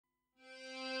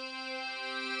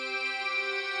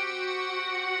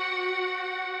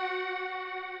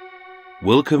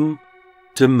Welcome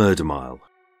to Murder Mile,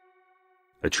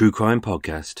 a true crime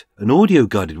podcast, an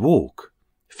audio-guided walk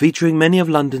featuring many of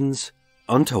London's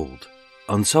untold,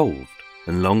 unsolved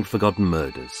and long-forgotten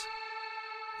murders,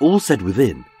 all set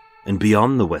within and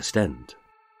beyond the West End.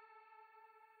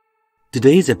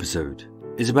 Today's episode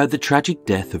is about the tragic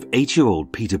death of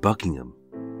 8-year-old Peter Buckingham,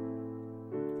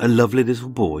 a lovely little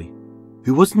boy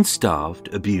who wasn't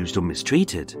starved, abused or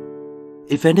mistreated.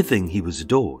 If anything, he was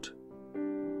adored.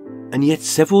 And yet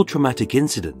several traumatic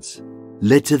incidents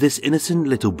led to this innocent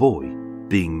little boy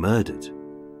being murdered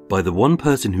by the one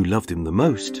person who loved him the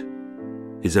most,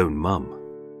 his own mum.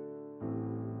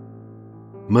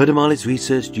 Murder Mile is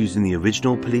researched using the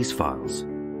original police files.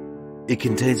 It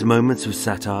contains moments of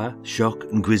satire, shock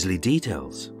and grisly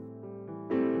details.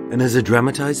 And as a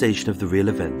dramatization of the real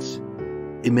events,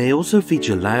 it may also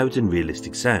feature loud and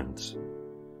realistic sounds,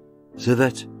 so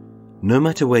that, no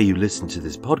matter where you listen to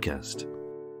this podcast,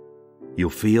 you'll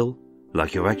feel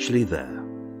like you're actually there.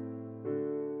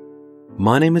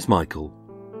 My name is Michael,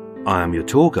 I am your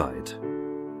tour guide,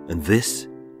 and this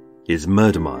is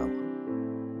Murder Mile.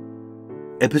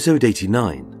 Episode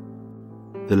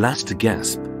 89, The Last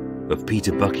Gasp of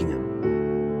Peter Buckingham.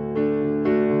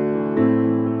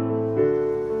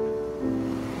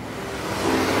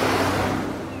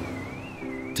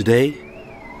 Today,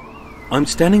 I'm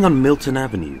standing on Milton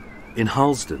Avenue in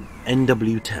Harlesden,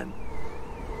 NW10.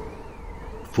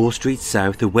 4 streets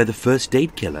south of where the first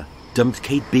date killer dumped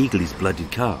Kate Beagley's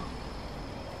bloodied car.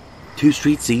 2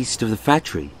 streets east of the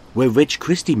factory where Reg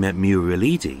Christie met Muriel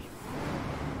Eady.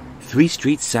 3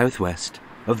 streets southwest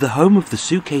of the home of the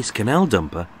suitcase canal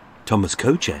dumper Thomas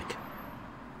Kochek.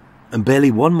 And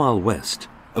barely 1 mile west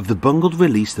of the bungled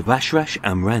release of Ashrash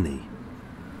Amrani.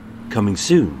 Coming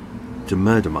soon to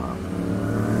Murder Mile.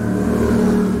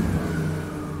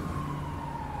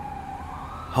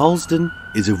 Harlesden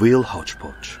is a real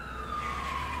hodgepodge.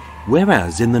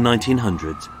 Whereas in the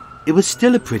 1900s, it was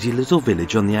still a pretty little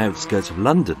village on the outskirts of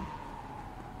London.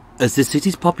 As the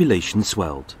city's population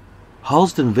swelled,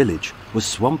 Harlesden village was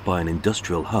swamped by an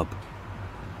industrial hub,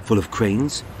 full of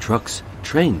cranes, trucks,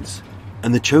 trains,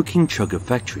 and the choking chug of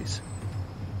factories.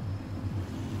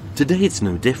 Today it's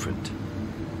no different,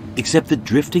 except that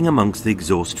drifting amongst the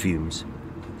exhaust fumes,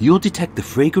 you'll detect the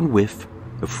fragrant whiff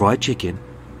of fried chicken,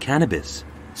 cannabis,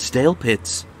 stale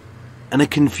pits, and a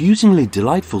confusingly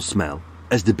delightful smell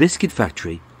as the biscuit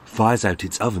factory fires out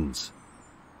its ovens.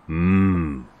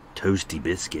 Toasty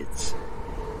biscuits.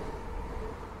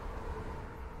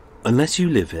 Unless you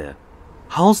live here,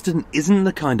 Harlesden isn't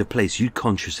the kind of place you'd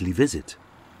consciously visit.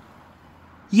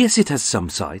 Yes, it has some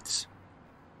sights.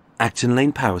 Acton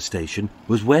Lane Power Station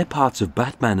was where parts of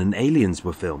Batman and Aliens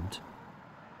were filmed.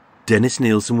 Dennis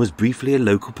Nielsen was briefly a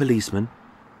local policeman.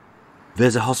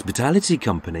 There's a hospitality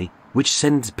company which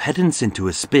sends pedants into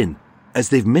a spin as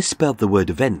they've misspelled the word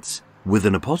events with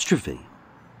an apostrophe.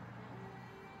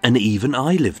 And even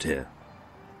I lived here,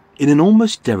 in an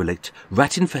almost derelict,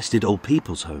 rat-infested old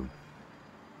people's home,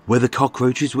 where the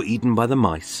cockroaches were eaten by the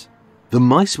mice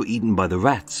were eaten by the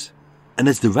rats, and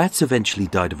as the rats eventually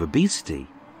died of obesity,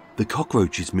 the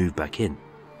cockroaches moved back in.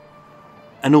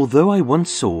 And although I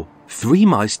once saw 3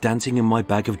 mice dancing in my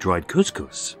bag of dried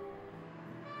couscous,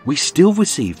 we still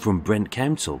received from Brent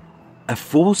Council a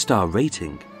 4-star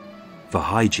rating for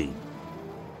hygiene.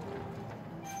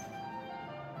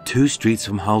 2 streets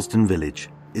from Harlesden village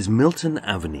is Milton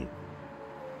Avenue.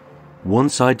 One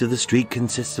side of the street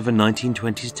consists of a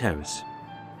 1920s terrace,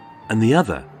 and the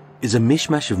other is a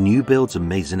mishmash of new builds and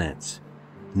maisonettes,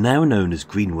 now known as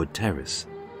Greenwood Terrace.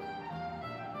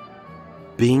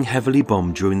 Being heavily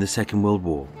bombed during the Second World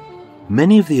War,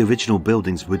 many of the original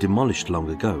buildings were demolished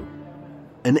long ago,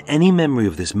 and any memory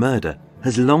of this murder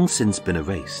has long since been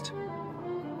erased.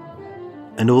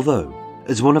 And although,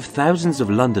 as one of thousands of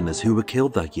Londoners who were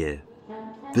killed that year,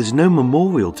 there's no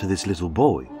memorial to this little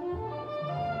boy,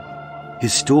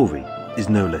 his story is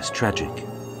no less tragic.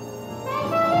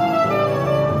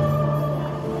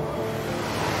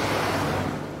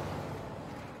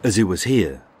 As it was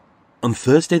here, on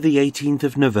Thursday the 18th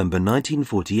of November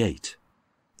 1948,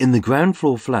 in the ground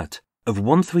floor flat of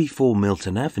 134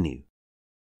 Milton Avenue,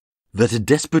 that a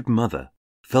desperate mother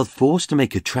felt forced to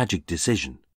make a tragic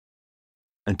decision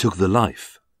and took the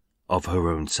life of her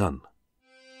own son.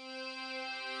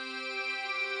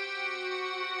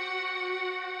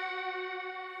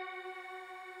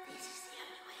 This is the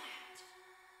only way out.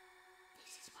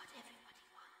 This is what everybody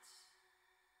wants.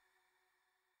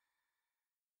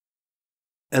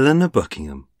 Eleanor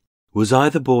Buckingham was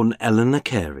either born Eleanor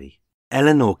Carey,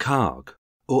 Eleanor Carg,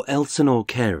 or Elsinore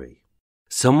Carey,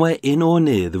 somewhere in or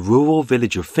near the rural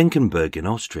village of Finkenberg in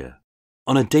Austria,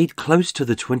 on a date close to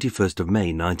the 21st of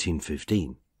May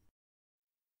 1915.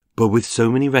 But with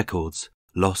so many records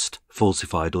lost,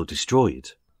 falsified or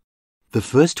destroyed, the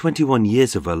first 21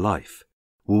 years of her life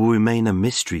will remain a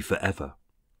mystery forever.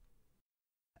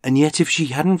 And yet if she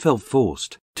hadn't felt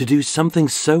forced to do something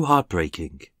so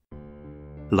heartbreaking,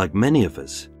 like many of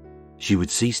us, she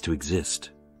would cease to exist.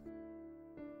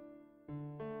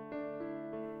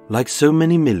 Like so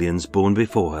many millions born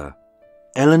before her,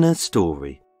 Eleanor's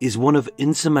story is one of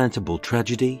insurmountable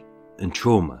tragedy and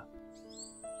trauma.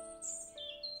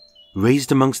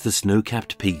 Raised amongst the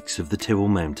snow-capped peaks of the Tyrol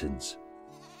Mountains,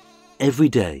 every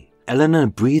day Eleanor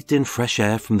breathed in fresh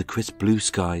air from the crisp blue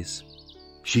skies.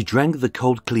 She drank the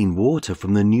cold clean water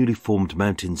from the newly formed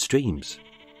mountain streams,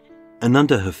 and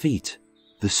under her feet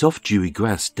the soft dewy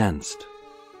grass danced.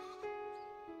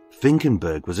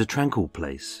 Finkenberg was a tranquil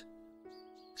place,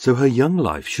 so her young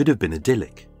life should have been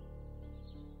idyllic.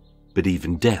 But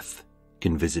even death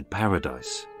can visit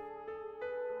paradise.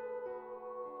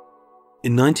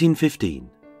 In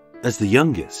 1915, as the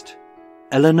youngest,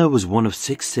 Eleanor was one of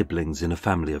 6 siblings in a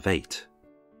family of 8.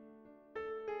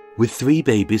 With 3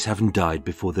 babies having died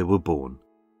before they were born,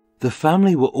 the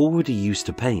family were already used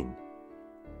to pain,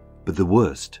 but the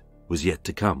worst was yet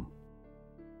to come.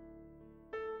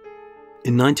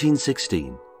 In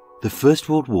 1916, the First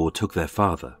World War took their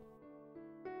father.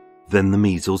 Then the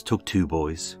measles took 2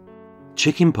 boys,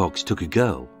 chickenpox took a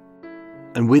girl,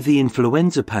 and with the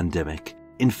influenza pandemic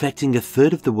infecting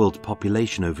 1/3 of the world's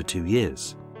population over 2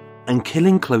 years, and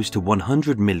killing close to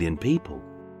 100 million people,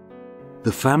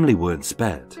 the family weren't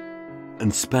spared,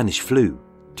 and Spanish flu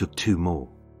took 2 more.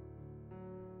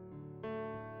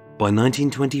 By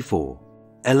 1924,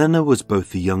 Eleanor was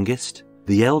both the youngest,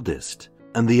 the eldest,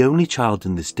 and the only child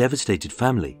in this devastated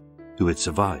family who had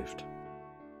survived.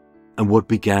 And what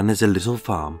began as a little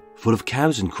farm full of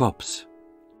cows and crops,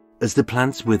 as the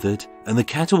plants withered and the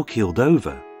cattle keeled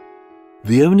over,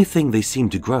 the only thing they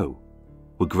seemed to grow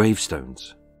were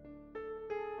gravestones.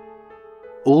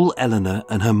 All Eleanor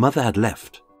and her mother had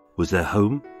left was their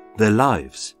home, their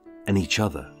lives, and each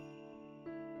other.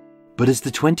 But as the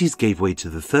 20s gave way to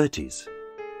the 30s,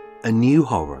 a new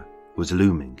horror was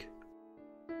looming.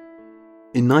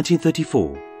 In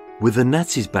 1934, with the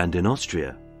Nazis banned in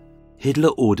Austria, Hitler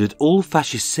ordered all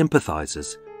fascist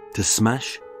sympathizers to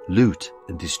smash, loot,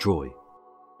 and destroy.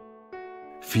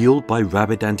 Fueled by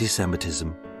rabid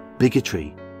anti-Semitism,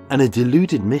 bigotry, and a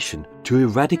deluded mission to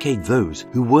eradicate those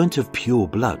who weren't of pure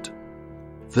blood,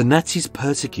 the Nazis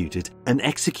persecuted and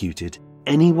executed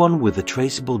anyone with a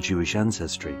traceable Jewish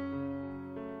ancestry,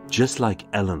 just like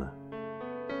Eleanor.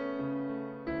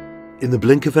 In the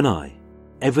blink of an eye,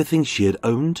 everything she had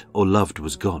owned or loved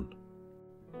was gone,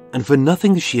 and for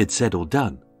nothing she had said or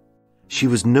done, she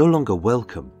was no longer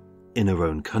welcome in her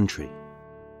own country.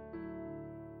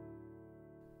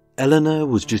 Eleanor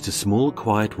was just a small,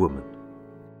 quiet woman,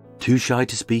 too shy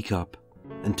to speak up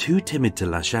and too timid to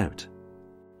lash out,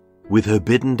 with her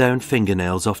bitten-down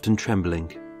fingernails often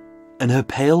trembling, and her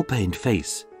pale, pained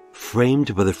face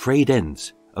framed by the frayed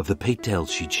ends of the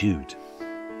pigtails she chewed.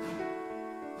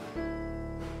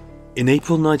 In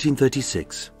April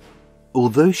 1936,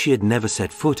 although she had never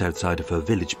set foot outside of her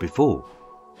village before,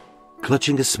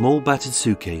 clutching a small battered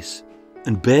suitcase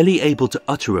and barely able to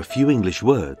utter a few English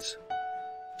words,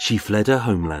 she fled her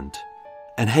homeland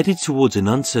and headed towards an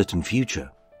uncertain future,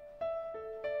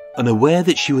 unaware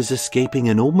that she was escaping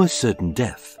an almost certain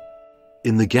death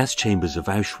in the gas chambers of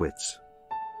Auschwitz.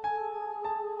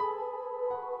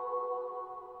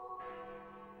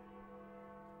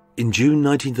 In June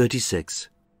 1936,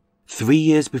 3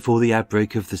 years before the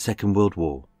outbreak of the Second World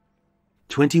War,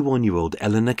 21-year-old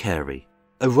Eleanor Carey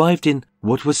arrived in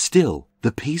what was still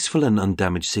the peaceful and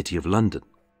undamaged city of London.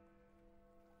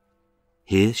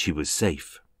 Here she was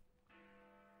safe.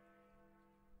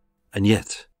 And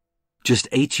yet, just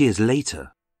 8 years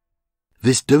later,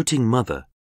 this doting mother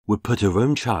would put her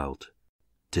own child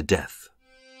to death.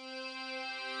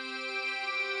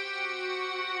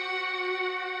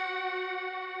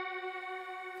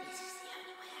 This is the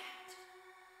only way out.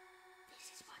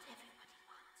 This is what everybody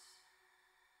wants.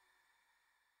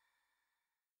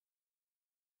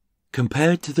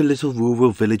 Compared to the little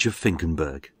rural village of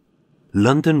Finkenberg,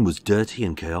 London was dirty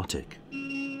and chaotic.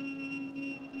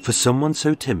 For someone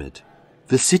so timid,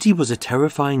 the city was a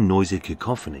terrifying noisy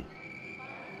cacophony.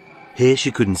 Here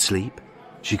she couldn't sleep,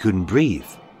 she couldn't breathe,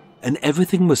 and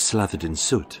everything was slathered in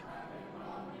soot.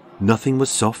 Nothing was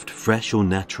soft, fresh or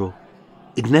natural.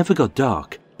 It never got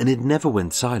dark and it never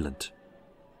went silent.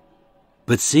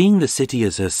 But seeing the city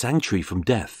as her sanctuary from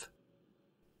death,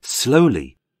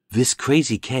 slowly this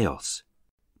crazy chaos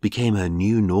became her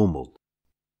new normal.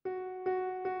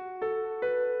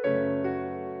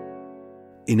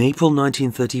 In April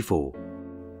 1934,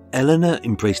 Eleanor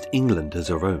embraced England as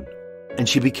her own, and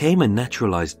she became a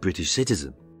naturalised British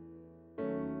citizen.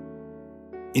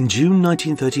 In June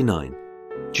 1939,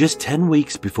 just 10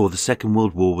 weeks before the Second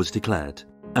World War was declared,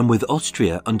 and with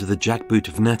Austria under the jackboot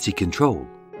of Nazi control,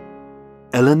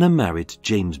 Eleanor married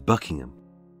James Buckingham,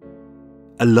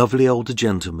 a lovely older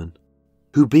gentleman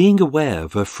who, being aware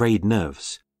of her frayed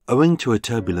nerves owing to a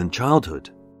turbulent childhood,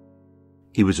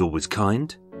 he was always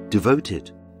kind,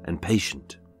 devoted, and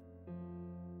patient.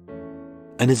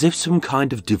 And as if some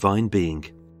kind of divine being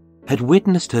had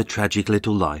witnessed her tragic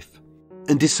little life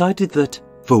and decided that,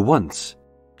 for once,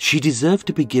 she deserved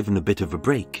to be given a bit of a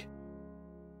break,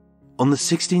 on the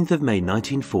 16th of May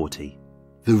 1940,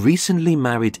 the recently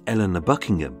married Eleanor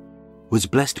Buckingham was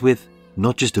blessed with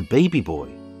not just a baby boy,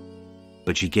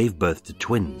 but she gave birth to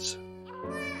twins.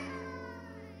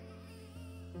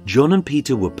 John and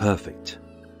Peter were perfect.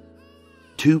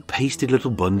 Two pasty little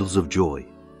bundles of joy,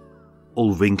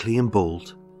 all wrinkly and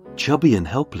bald, chubby and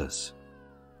helpless.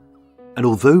 And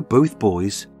although both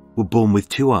boys were born with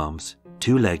 2 arms,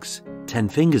 2 legs, 10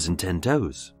 fingers and 10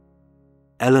 toes,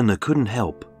 Eleanor couldn't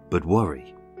help but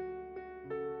worry.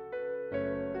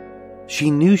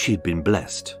 She knew she'd been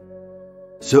blessed.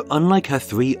 So unlike her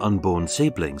 3 unborn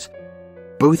siblings,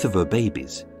 both of her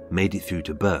babies made it through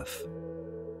to birth.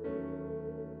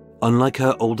 Unlike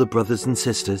her older brothers and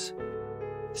sisters,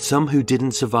 some who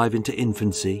didn't survive into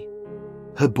infancy,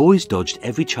 her boys dodged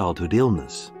every childhood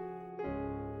illness.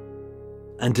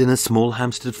 And in a small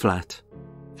Hampstead flat,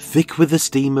 thick with the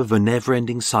steam of a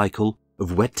never-ending cycle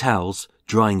of wet towels,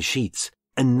 drying sheets,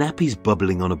 and nappies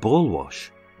bubbling on a boil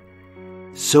wash,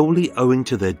 solely owing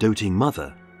to their doting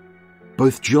mother,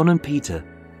 both John and Peter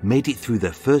made it through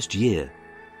their first year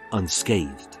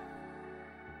unscathed.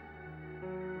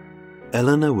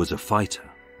 Eleanor was a fighter,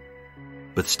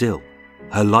 but still,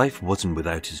 her life wasn't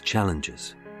without its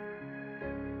challenges.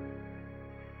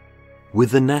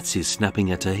 With the Nazis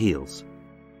snapping at her heels,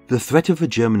 the threat of a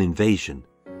German invasion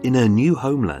in her new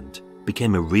homeland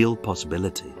became a real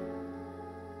possibility.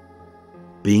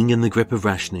 Being in the grip of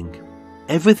rationing,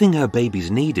 everything her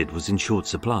babies needed was in short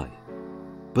supply,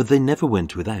 but they never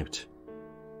went without.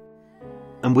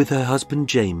 And with her husband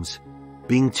James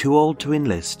being too old to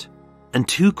enlist and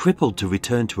too crippled to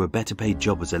return to a better paid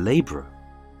job as a labourer,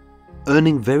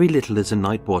 earning very little as a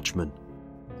night watchman,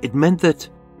 it meant that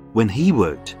when he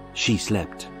worked, she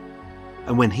slept,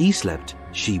 and when he slept,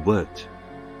 she worked.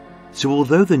 So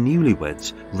although the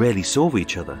newlyweds rarely saw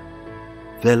each other,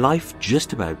 their life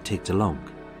just about ticked along.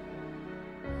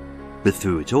 But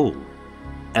through it all,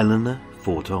 Eleanor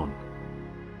fought on.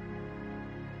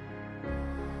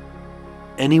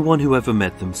 Anyone who ever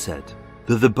met them said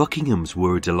that the Buckinghams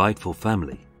were a delightful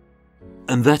family,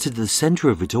 and that at the centre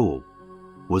of it all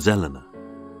was Eleanor.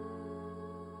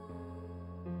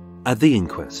 At the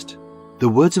inquest, the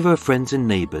words of her friends and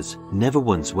neighbours never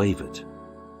once wavered.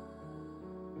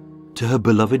 To her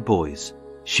beloved boys,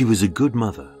 she was a good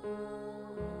mother.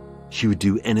 She would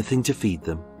do anything to feed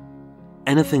them,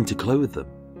 anything to clothe them,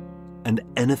 and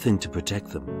anything to protect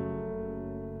them.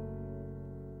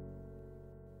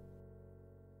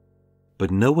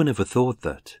 But no one ever thought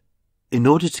that, in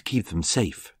order to keep them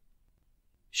safe,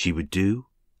 she would do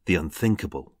the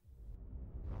unthinkable.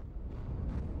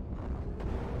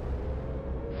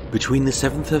 Between the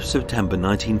 7th of September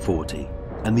 1940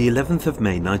 and the 11th of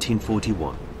May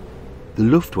 1941, the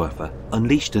Luftwaffe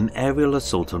unleashed an aerial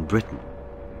assault on Britain.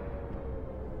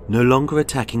 No longer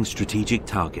attacking strategic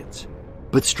targets,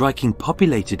 but striking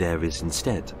populated areas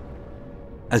instead,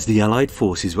 as the Allied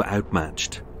forces were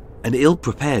outmatched and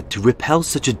ill-prepared to repel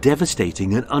such a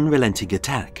devastating and unrelenting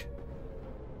attack.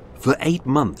 For 8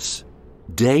 months,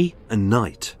 day and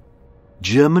night,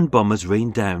 German bombers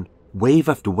rained down wave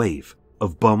after wave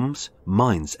of bombs,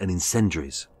 mines and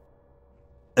incendiaries,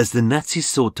 as the Nazis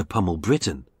sought to pummel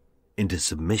Britain into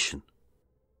submission.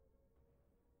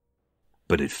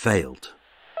 But it failed.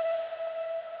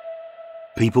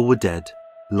 People were dead,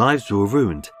 lives were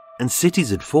ruined, and cities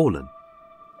had fallen.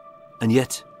 And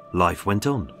yet, life went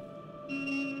on.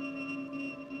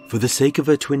 For the sake of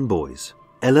her twin boys,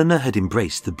 Eleanor had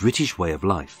embraced the British way of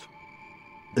life,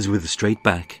 as with a straight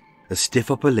back, a stiff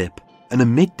upper lip, and a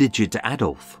mid-digit to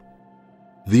Adolf,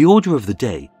 the order of the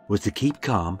day was to keep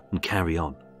calm and carry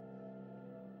on.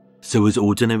 So as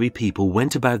ordinary people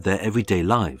went about their everyday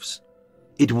lives,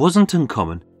 it wasn't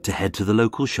uncommon to head to the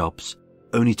local shops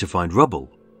only to find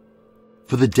rubble,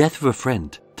 for the death of a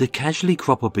friend to casually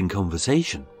crop up in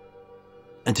conversation,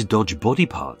 and to dodge body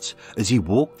parts as you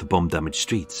walked the bomb-damaged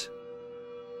streets.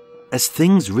 As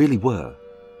things really were,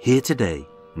 here today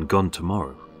and gone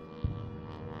tomorrow.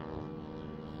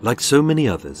 Like so many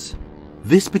others,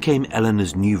 this became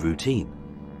Eleanor's new routine.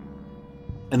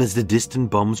 And as the distant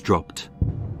bombs dropped,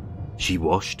 she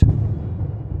washed,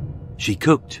 she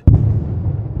cooked,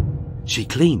 she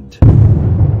cleaned.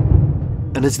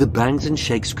 And as the bangs and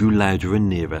shakes grew louder and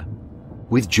nearer,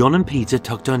 with John and Peter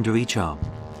tucked under each arm,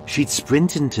 she'd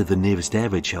sprint into the nearest air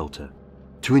raid shelter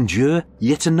to endure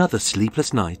yet another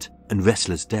sleepless night and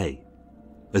restless day.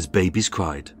 As babies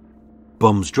cried,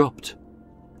 bombs dropped,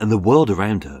 and the world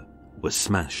around her was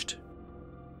smashed.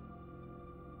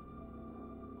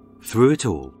 Through it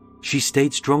all, she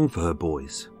stayed strong for her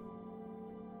boys.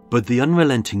 But the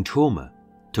unrelenting trauma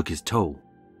took its toll.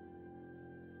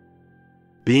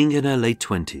 Being in her late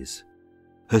 20s,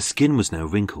 her skin was now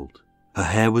wrinkled, her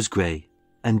hair was grey,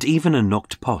 and even a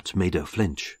knocked pot made her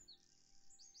flinch.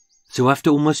 So after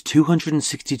almost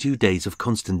 262 days of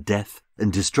constant death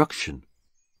and destruction,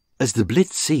 as the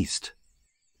Blitz ceased,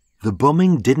 the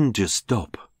bombing didn't just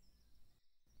stop.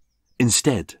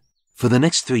 Instead, for the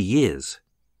next 3 years,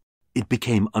 it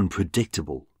became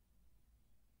unpredictable.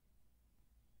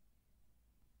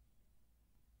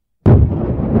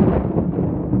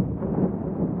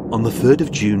 On the 3rd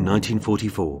of June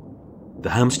 1944, the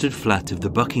Hampstead flat of the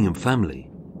Buckingham family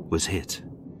was hit.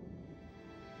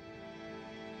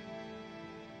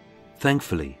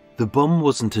 Thankfully, the bomb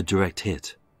wasn't a direct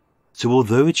hit, so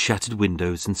although it shattered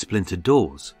windows and splintered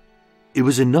doors, it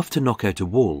was enough to knock out a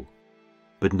wall,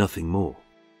 but nothing more.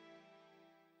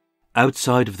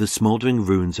 Outside of the smouldering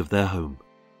ruins of their home,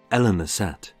 Eleanor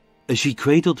sat as she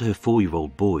cradled her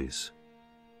 4-year-old boys.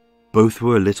 Both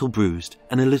were a little bruised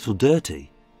and a little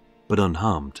dirty, but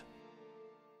unharmed.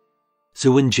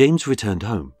 So when James returned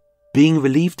home, being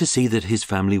relieved to see that his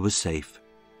family was safe,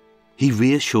 he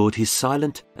reassured his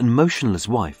silent and motionless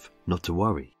wife not to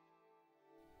worry.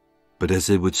 But as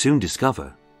they would soon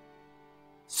discover,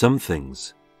 some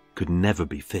things could never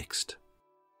be fixed.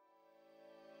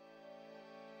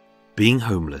 Being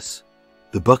homeless,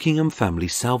 the Buckingham family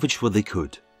salvaged what they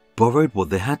could, borrowed what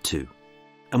they had to,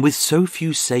 and with so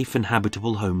few safe and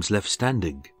habitable homes left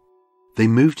standing, they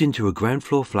moved into a ground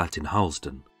floor flat in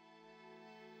Harlesden.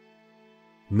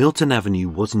 Milton Avenue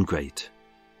wasn't great.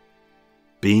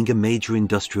 Being a major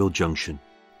industrial junction,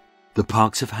 the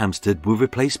parks of Hampstead were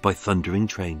replaced by thundering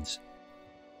trains.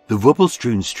 The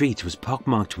rubble-strewn street was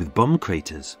pockmarked with bomb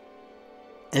craters.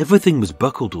 Everything was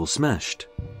buckled or smashed.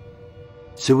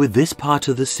 So with this part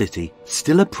of the city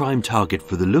still a prime target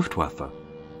for the Luftwaffe,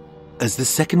 as the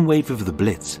second wave of the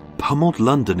Blitz pummeled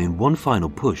London in one final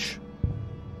push,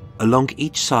 along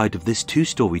each side of this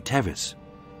 2-story terrace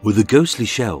were the ghostly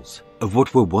shells of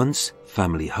what were once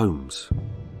family homes.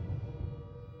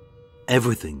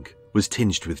 Everything was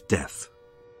tinged with death.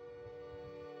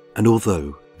 And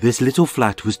although this little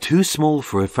flat was too small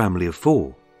for a family of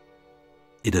 4,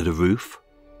 it had a roof,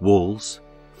 walls,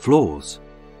 floors,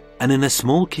 and in a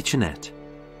small kitchenette,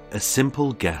 a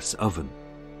simple gas oven.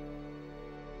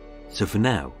 So for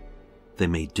now, they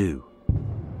made do.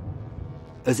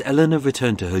 As Eleanor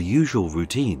returned to her usual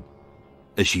routine,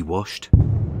 as she washed,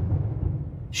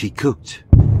 she cooked,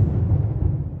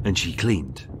 and she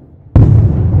cleaned.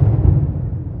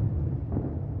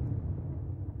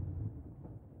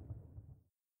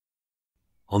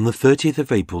 On the 30th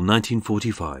of April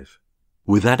 1945,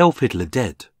 with Adolf Hitler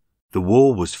dead, the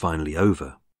war was finally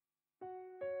over.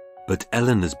 But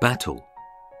Eleanor's battle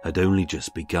had only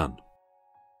just begun.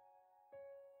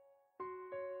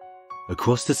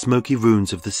 Across the smoky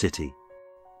ruins of the city,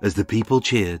 as the people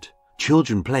cheered,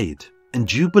 children played, and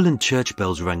jubilant church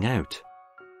bells rang out,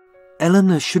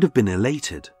 Eleanor should have been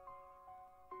elated.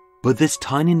 But this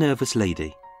tiny nervous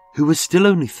lady, who was still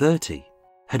only 30,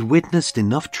 had witnessed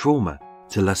enough trauma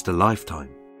to last a lifetime.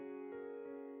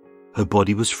 Her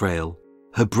body was frail,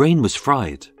 her brain was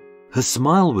fried, her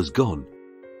smile was gone,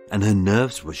 and her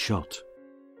nerves were shot.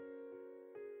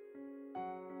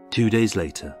 2 days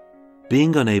later,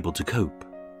 being unable to cope,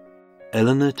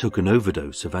 Eleanor took an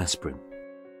overdose of aspirin.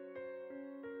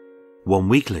 1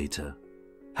 week later,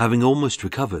 having almost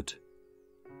recovered,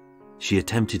 she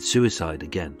attempted suicide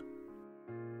again.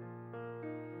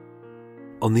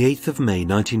 On the 8th of May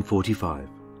 1945,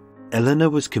 Eleanor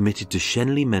was committed to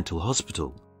Shenley Mental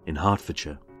Hospital in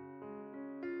Hertfordshire,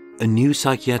 a new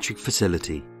psychiatric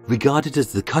facility regarded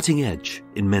as the cutting edge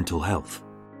in mental health.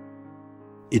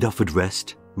 It offered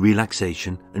rest,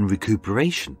 relaxation and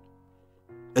recuperation,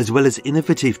 as well as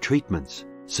innovative treatments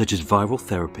such as viral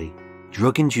therapy,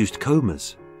 drug-induced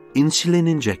comas, insulin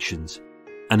injections,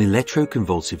 and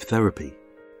electroconvulsive therapy,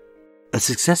 a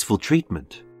successful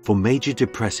treatment for major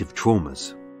depressive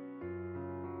traumas.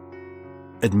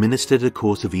 Administered a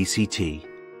course of ECT,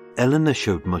 Eleanor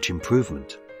showed much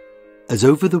improvement, as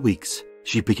over the weeks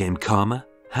she became calmer,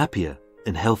 happier,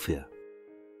 and healthier.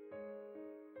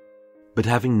 But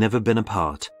having never been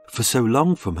apart for so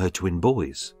long from her twin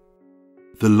boys,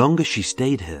 the longer she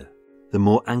stayed here, the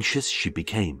more anxious she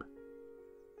became.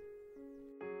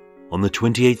 On the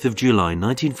 28th of July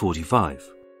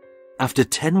 1945, after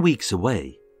 10 weeks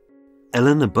away,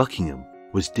 Eleanor Buckingham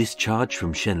was discharged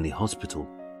from Shenley Hospital.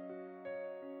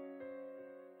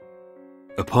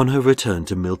 Upon her return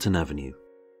to Milton Avenue,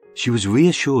 she was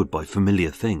reassured by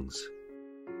familiar things.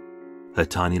 Her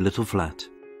tiny little flat,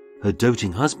 her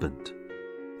doting husband,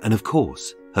 and of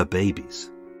course, her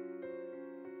babies.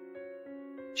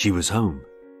 She was home,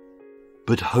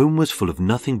 but home was full of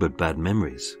nothing but bad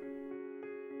memories.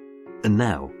 And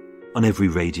now, on every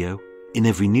radio, in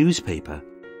every newspaper,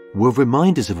 were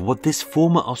reminders of what this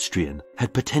former Austrian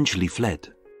had potentially fled.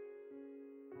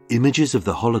 Images of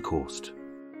the Holocaust,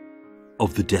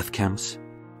 of the death camps,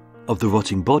 of the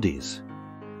rotting bodies,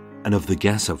 and of the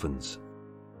gas ovens.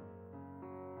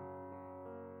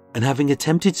 And having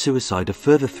attempted suicide a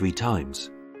further 3 times,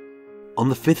 on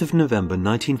the 5th of November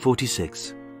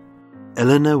 1946,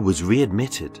 Eleanor was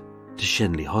readmitted to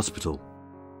Shenley Hospital.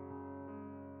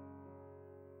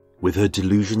 With her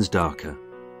delusions darker,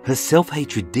 her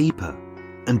self-hatred deeper,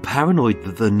 and paranoid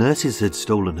that the nurses had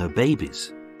stolen her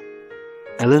babies,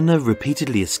 Eleanor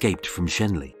repeatedly escaped from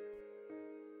Shenley.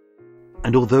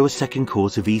 And although a second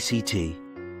course of ECT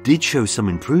did show some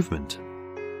improvement,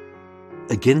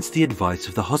 against the advice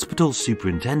of the hospital's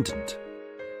superintendent,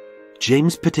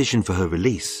 James petitioned for her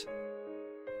release,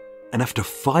 and after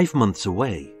 5 months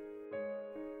away,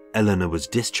 Eleanor was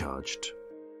discharged.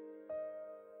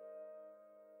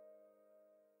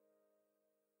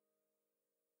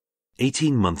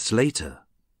 "18 months later,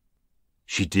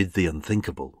 she did the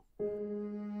unthinkable.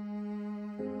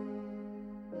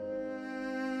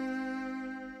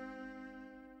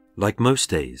 Like most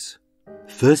days,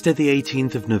 Thursday the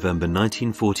 18th of November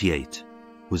 1948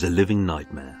 was a living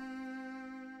nightmare.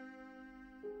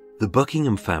 The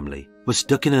Buckingham family was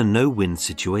stuck in a no-win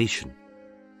situation,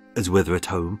 as whether at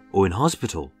home or in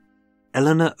hospital,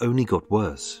 Eleanor only got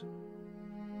worse.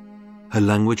 Her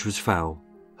language was foul,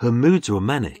 her moods were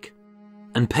manic,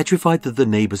 and petrified that the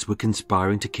neighbours were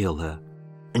conspiring to kill her,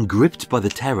 and gripped by the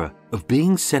terror of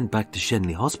being sent back to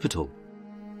Shenley Hospital,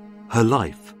 her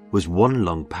life was one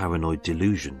long paranoid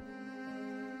delusion.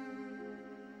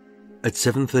 At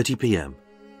 7:30 p.m,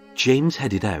 James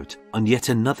headed out on yet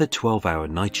another 12-hour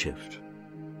night shift.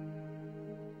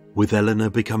 With Eleanor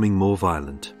becoming more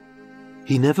violent,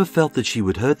 he never felt that she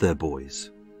would hurt their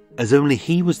boys, as only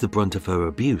he was the brunt of her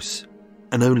abuse,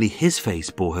 and only his face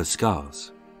bore her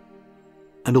scars.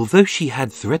 And although she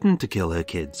had threatened to kill her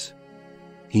kids,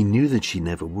 he knew that she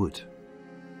never would.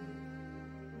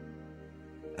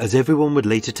 As everyone would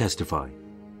later testify,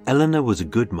 Eleanor was a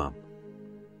good mum.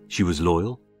 She was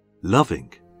loyal,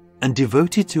 loving, and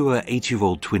devoted to her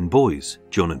 8-year-old twin boys,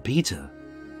 John and Peter.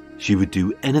 She would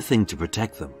do anything to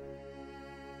protect them.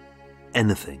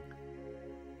 Anything.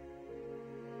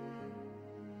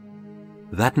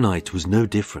 That night was no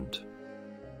different.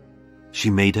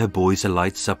 She made her boys a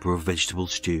light supper of vegetable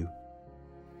stew.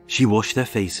 She washed their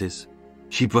faces.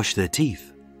 She brushed their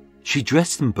teeth. She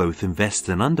dressed them both in vests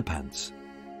and underpants.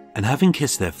 And having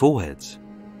kissed their foreheads,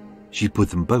 she put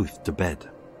them both to bed.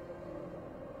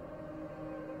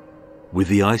 With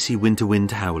the icy winter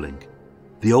wind howling,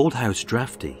 the old house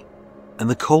drafty, and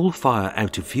the coal fire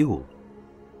out of fuel,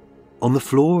 on the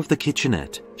floor of the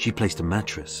kitchenette she placed a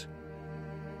mattress.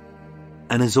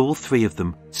 And as all 3 of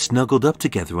them snuggled up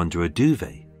together under a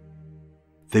duvet,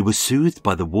 they were soothed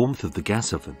by the warmth of the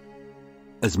gas oven,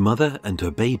 as Mother and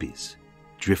her babies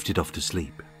drifted off to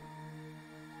sleep.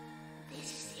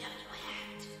 This is the only way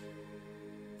out.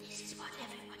 This is what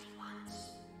everybody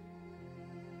wants.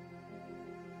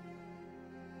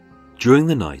 During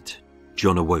the night,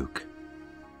 John awoke.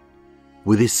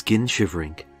 With his skin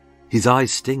shivering, his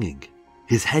eyes stinging,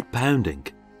 his head pounding,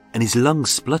 and his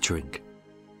lungs spluttering.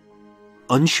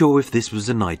 Unsure if this was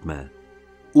a nightmare,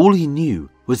 all he knew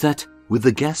was that, with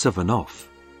the gas oven off,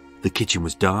 the kitchen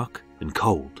was dark and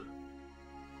cold.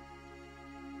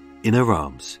 In her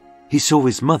arms, he saw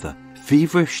his mother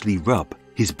feverishly rub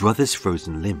his brother's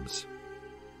frozen limbs.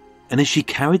 And as she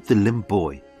carried the limp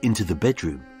boy into the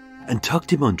bedroom and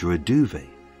tucked him under a duvet,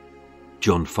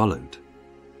 John followed.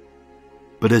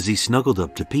 But as he snuggled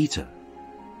up to Peter,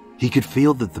 he could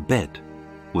feel that the bed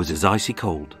was as icy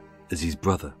cold as his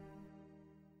brother.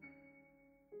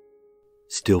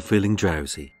 Still feeling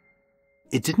drowsy,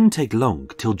 it didn't take long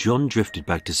till John drifted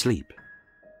back to sleep.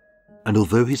 And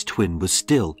although his twin was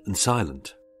still and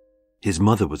silent, his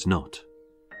mother was not.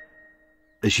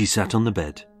 As she sat on the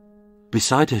bed,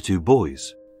 beside her two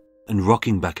boys, and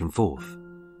rocking back and forth,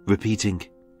 repeating,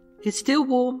 "It's still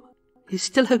warm. It's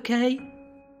still okay.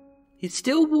 It's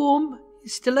still warm.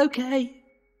 It's still okay."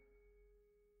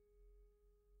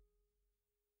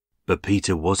 But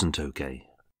Peter wasn't okay.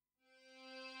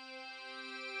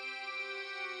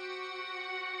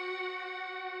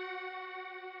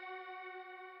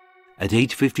 At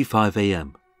 8:55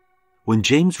 a.m., when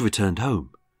James returned home,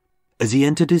 as he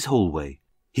entered his hallway,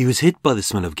 he was hit by the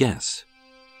smell of gas,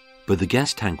 but the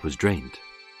gas tank was drained.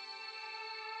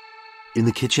 In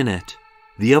the kitchenette,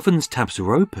 the oven's taps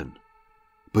were open,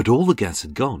 but all the gas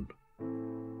had gone.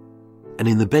 And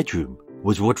in the bedroom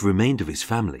was what remained of his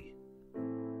family.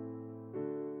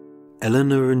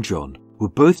 Eleanor and John were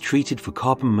both treated for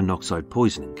carbon monoxide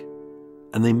poisoning,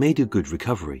 and they made a good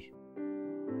recovery.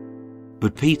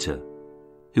 But Peter,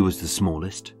 who was the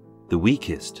smallest, the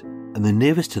weakest, and the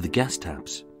nearest to the gas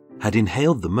taps, had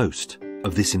inhaled the most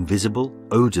of this invisible,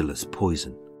 odorless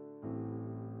poison.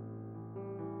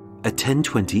 At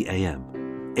 10:20 a.m.,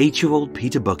 8-year-old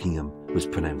Peter Buckingham was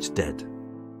pronounced dead.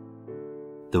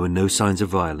 There were no signs of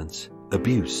violence,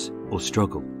 abuse, or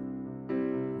struggle.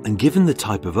 And given the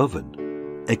type of oven,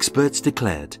 experts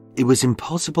declared it was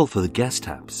impossible for the gas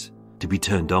taps to be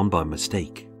turned on by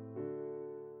mistake.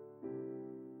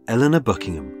 Eleanor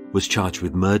Buckingham was charged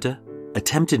with murder,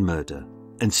 attempted murder,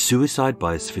 and suicide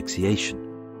by asphyxiation,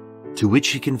 to which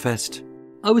she confessed,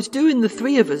 "I was doing the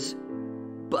three of us,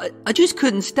 but I just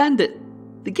couldn't stand it.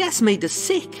 The gas made us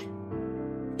sick.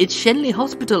 It's Shenley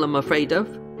Hospital I'm afraid of.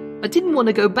 I didn't want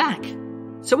to go back,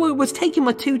 so I was taking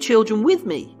my two children with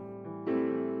me."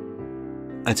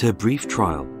 At her brief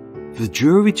trial, the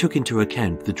jury took into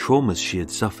account the traumas she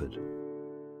had suffered.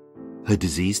 Her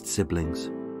diseased siblings,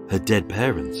 her dead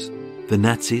parents, the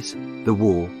Nazis, the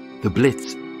war, the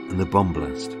Blitz, and the bomb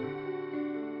blast.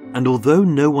 And although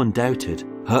no one doubted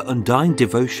her undying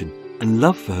devotion and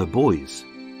love for her boys,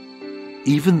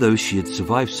 even though she had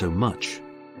survived so much,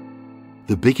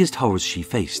 the biggest horrors she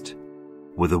faced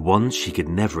were the ones she could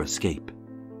never escape.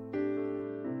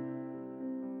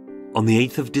 On the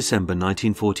 8th of December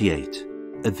 1948,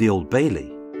 at the Old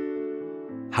Bailey,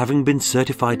 having been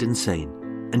certified insane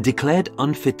and declared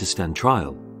unfit to stand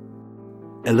trial,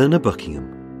 Eleanor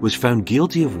Buckingham was found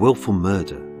guilty of willful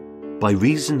murder by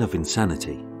reason of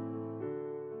insanity.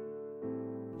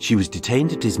 She was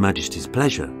detained at His Majesty's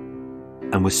pleasure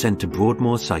and was sent to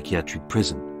Broadmoor Psychiatric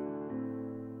Prison,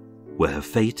 where her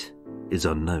fate is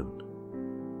unknown.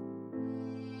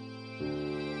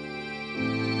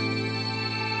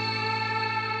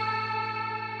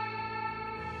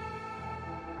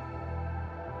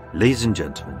 Ladies and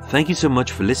gentlemen, thank you so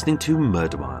much for listening to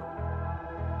Murder Mile.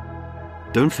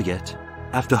 Don't forget,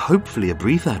 after hopefully a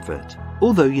brief advert,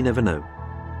 although you never know,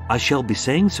 I shall be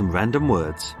saying some random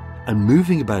words and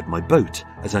moving about my boat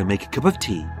as I make a cup of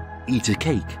tea, eat a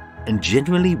cake, and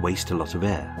generally waste a lot of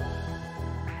air.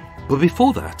 But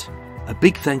before that, a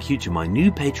big thank you to my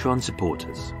new Patreon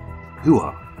supporters, who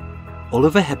are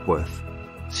Oliver Hepworth,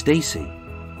 Stacey,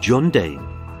 John Dane,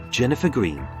 Jennifer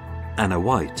Green, Anna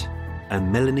White,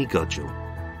 and Melanie Gudgel.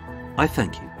 I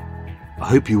thank you. I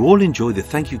hope you all enjoy the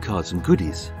thank you cards and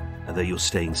goodies, and that you're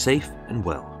staying safe and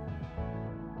well.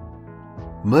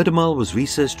 Murder Mile was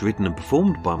researched, written and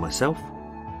performed by myself,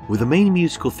 with the main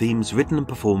musical themes written and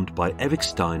performed by Eric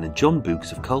Stein and John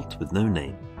Books of Cult with No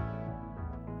Name.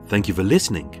 Thank you for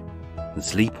listening, and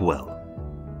sleep well.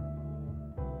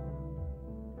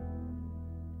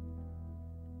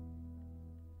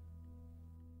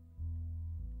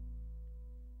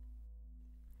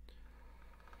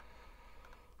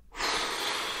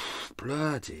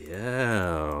 Bloody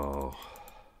hell.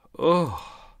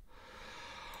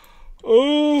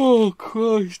 Oh,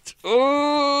 Christ. Oh,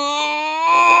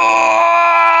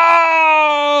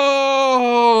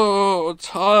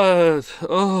 tired.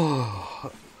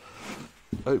 Oh,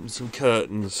 open some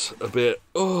curtains a bit.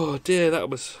 Oh dear, that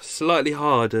was slightly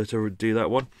harder to do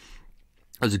that one.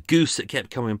 There was a goose that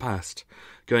kept coming past,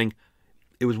 going.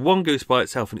 It was one goose by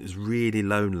itself, and it was really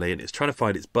lonely, and it's trying to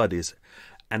find its buddies.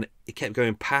 And it kept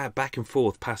going back and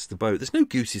forth past the boat. There's no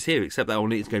gooses here except that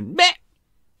one. It's going meh,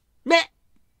 meh,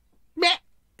 meh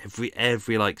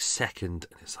every like second.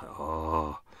 And it's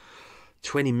like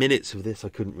 20 minutes of this I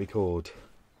couldn't record.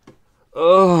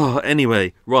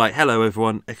 Anyway, right. Hello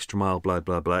everyone. Extra Mile, blah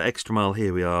blah blah. Extra Mile.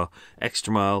 Here we are.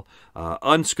 Extra Mile.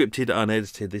 Unscripted,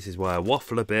 unedited. This is why I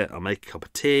waffle a bit. I make a cup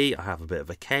of tea. I have a bit of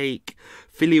a cake.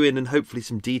 Fill you in and hopefully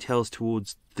some details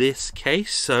towards this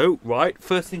case. So right,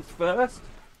 first things first.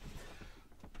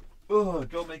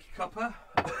 Go make a cuppa.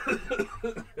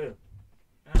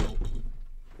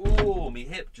 Oh, my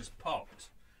hip just popped.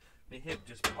 My hip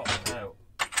just popped out.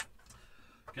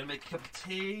 Gonna make a cup of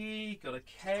tea. Got a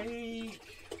cake.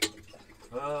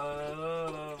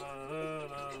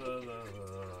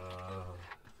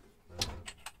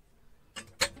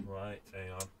 Right,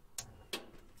 hang on.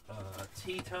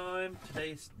 Tea time.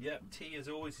 Today's, tea as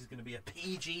always is going to be a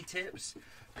PG tips.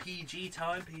 PG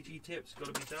time. PG tips.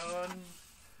 Got to be done.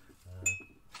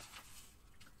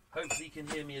 Hopefully you can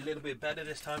hear me a little bit better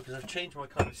this time because I've changed my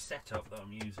kind of setup that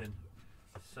I'm using.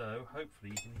 So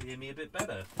hopefully you can hear me a bit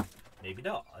better. Maybe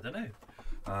not. I don't know.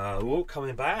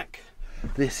 Coming back.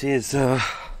 This is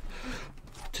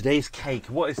today's cake.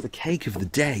 What is the cake of the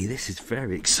day? This is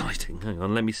very exciting. Hang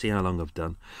on, let me see how long I've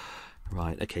done.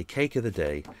 Right, okay, cake of the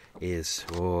day is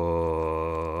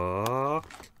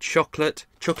chocolate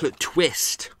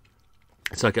twist.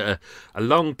 It's like a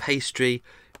long pastry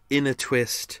in a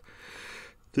twist.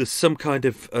 There's some kind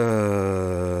of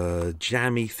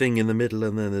jammy thing in the middle,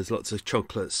 and then there's lots of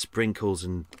chocolate sprinkles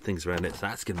and things around it. So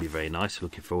that's going to be very nice.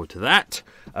 Looking forward to that.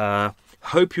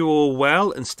 Hope you're all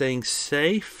well and staying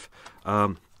safe.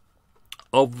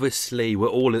 Obviously, we're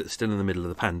all still in the middle of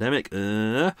the pandemic.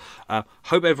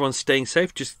 Hope everyone's staying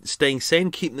safe, just staying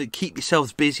sane. Keep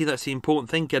yourselves busy. That's the important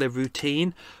thing. Get a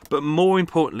routine. But more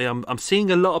importantly, I'm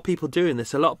seeing a lot of people doing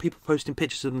this. A lot of people posting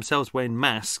pictures of themselves wearing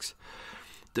masks.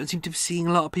 Don't seem to be seeing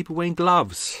a lot of people wearing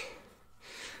gloves.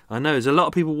 I know there's a lot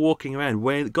of people walking around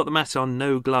got the mask on,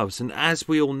 no gloves. And as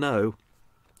we all know,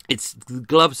 it's the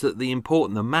gloves that are the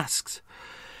important. The masks,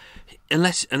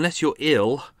 unless you're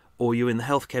ill or you're in the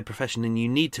healthcare profession and you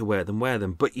need to wear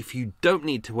them. But if you don't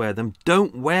need to wear them,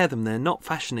 don't wear them. They're not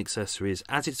fashion accessories.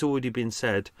 As it's already been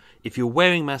said, if you're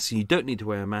wearing masks and you don't need to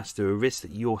wear a mask, there are risks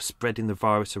that you're spreading the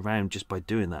virus around just by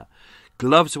doing that.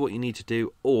 Gloves are what you need to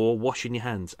do, or washing your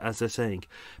hands, as they're saying.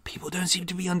 People don't seem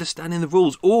to be understanding the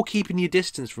rules or keeping your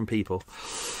distance from people.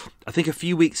 I think a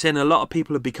few weeks in, a lot of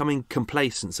people are becoming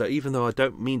complacent. So even though I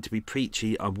don't mean to be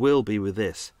preachy, I will be with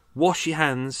this. Wash your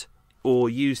hands or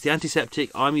use the antiseptic.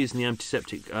 I'm using the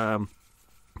antiseptic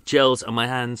gels on my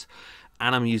hands,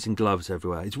 and I'm using gloves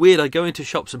everywhere. It's weird. I go into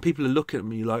shops and people are looking at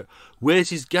me like, where's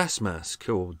his gas mask?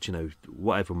 Or,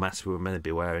 whatever mask we were meant to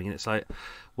be wearing. And it's like,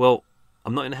 well,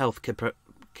 I'm not in a healthcare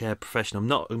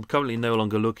profession. I'm currently no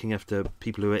longer looking after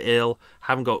people who are ill.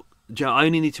 Haven't got. I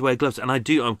only need to wear gloves, and I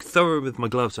do. I'm thorough with my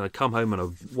gloves, and I come home and I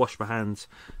wash my hands.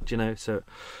 So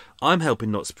I'm helping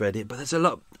not spread it. But there's a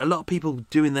lot of people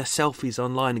doing their selfies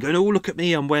online and going, "Oh, look at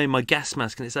me! I'm wearing my gas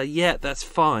mask," and it's like, yeah, that's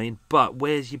fine, but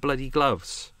where's your bloody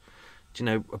gloves?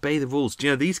 Obey the rules.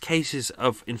 These cases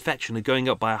of infection are going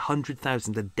up by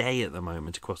 100,000 a day at the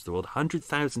moment across the world.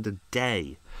 100,000 a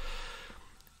day.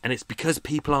 And it's because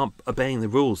people aren't obeying the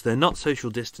rules. They're not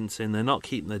social distancing. They're not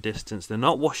keeping their distance. They're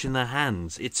not washing their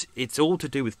hands. It's all to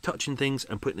do with touching things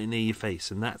and putting it near your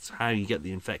face. And that's how you get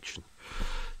the infection.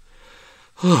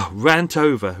 Rant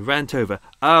over.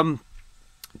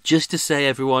 Just to say,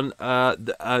 everyone,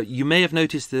 you may have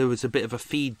noticed there was a bit of a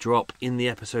feed drop in the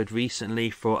episode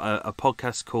recently for a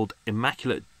podcast called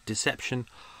Immaculate Deception.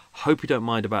 Hope you don't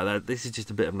mind about that. This is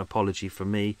just a bit of an apology from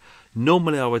me.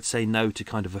 Normally I would say no to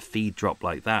kind of a feed drop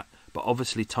like that, but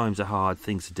obviously times are hard,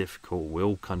 things are difficult, we're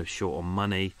all kind of short on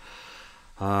money.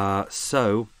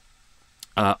 So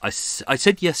I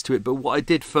said yes to it, but what I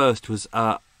did first was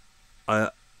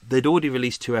they'd already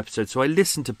released 2 episodes, so I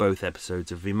listened to both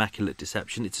episodes of Immaculate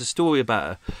Deception. It's a story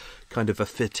about a kind of a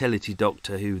fertility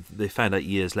doctor who they found out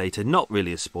years later, not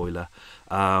really a spoiler,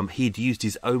 he'd used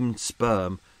his own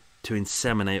sperm to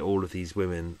inseminate all of these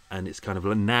women, and it's kind of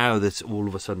like now there's all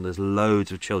of a sudden there's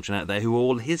loads of children out there who are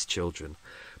all his children,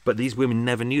 but these women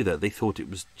never knew that. They thought it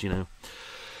was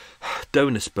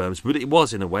donor sperms, but it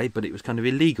was in a way, but it was kind of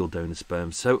illegal donor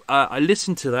sperms. So I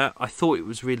listened to that. I thought it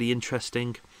was really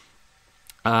interesting.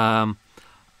 So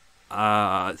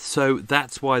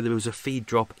that's why there was a feed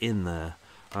drop in there.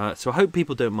 So I hope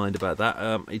people don't mind about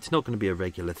that. It's not going to be a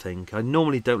regular thing. I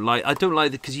normally don't like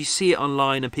it because you see it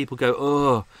online and people go,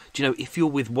 oh, if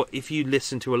you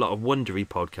listen to a lot of Wondery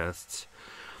podcasts,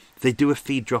 they do a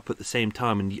feed drop at the same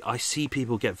time, and I see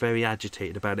people get very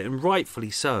agitated about it, and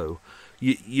rightfully so.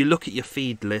 You look at your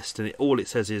feed list and all it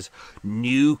says is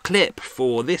new clip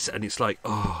for this, and it's like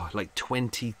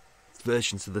 20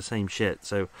 versions of the same shit.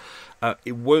 So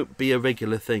it won't be a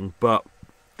regular thing, but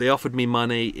they offered me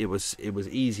money. It was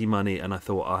easy money, and I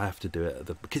thought I have to do it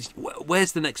because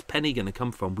where's the next penny going to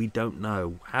come from? We don't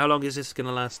know. How long is this going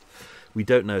to last? We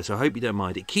don't know. So I hope you don't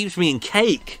mind. It keeps me in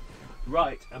cake.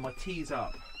 Right, and my tea's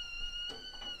up.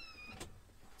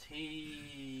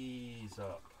 Tea's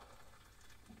up.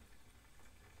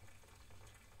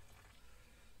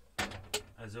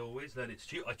 As always, let it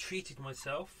stew. I treated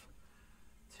myself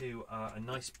to a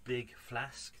nice big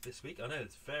flask this week. I know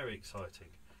it's very exciting.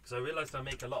 because I realised I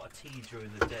make a lot of tea during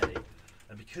the day,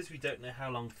 and because we don't know how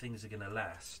long things are going to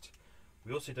last,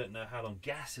 we also don't know how long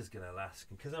gas is going to last.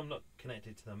 And because I'm not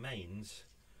connected to the mains,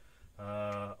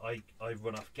 I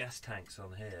run off gas tanks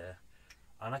on here,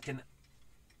 and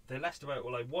they last about,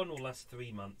 well, like one will last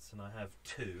 3 months, and I have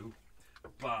 2,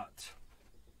 but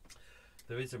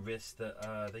there is a risk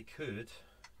that they could,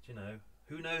 you know,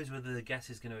 who knows whether the gas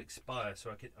is going to expire. So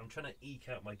I'm trying to eke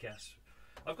out my gas.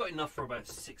 I've got enough for about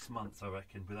 6 months, I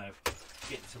reckon, without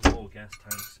getting some more gas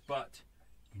tanks, but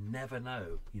you never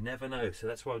know. You never know. So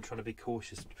that's why I'm trying to be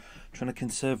cautious, trying to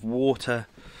conserve water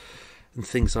and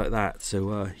things like that.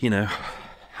 So you know,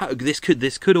 this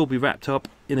could all be wrapped up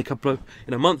in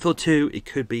a month or 2. It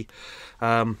could be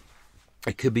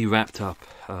wrapped up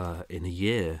in a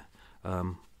year.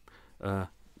 You know,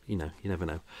 you never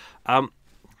know.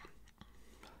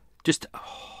 Just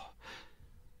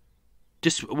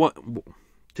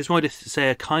wanted to say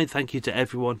a kind thank you to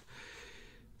everyone.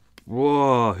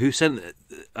 Whoa, who sent?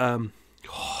 I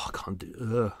can't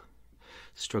do.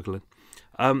 Struggling.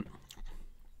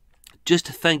 Just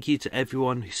a thank you to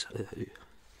everyone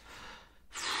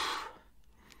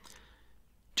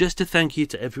just a thank you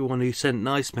to everyone who sent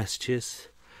nice messages.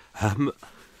 Your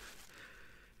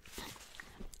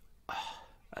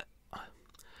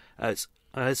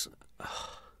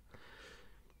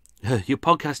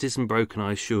podcast isn't broken,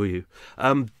 I assure you.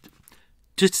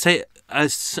 Just to say,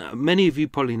 as many of you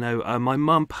probably know, my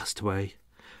mum passed away.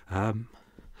 And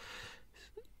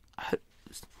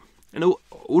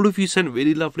all of you sent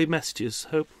really lovely messages.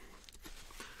 So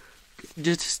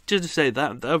just to say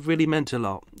that really meant a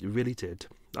lot. It really did.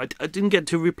 I didn't get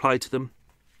to reply to them.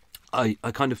 I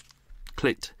kind of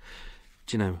clicked,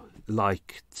 you know,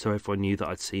 like, so everyone knew that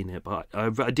I'd seen it. But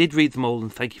I did read them all,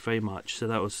 and thank you very much. So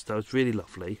that was really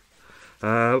lovely.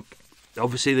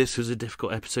 Obviously, this was a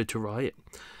difficult episode to write.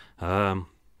 The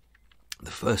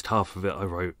first half of it I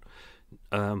wrote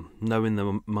knowing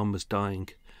that mum was dying,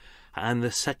 and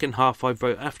the second half I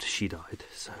wrote after she died.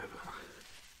 So,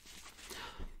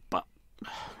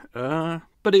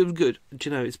 but it was good. Do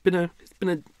you know, it's been a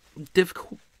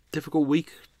difficult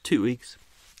week, 2 weeks,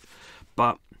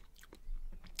 but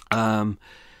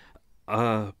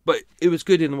it was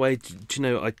good in a way. Do you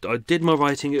know, I did my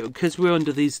writing because we're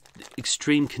under these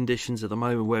extreme conditions at the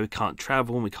moment where we can't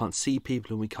travel and we can't see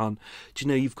people and we can't. Do you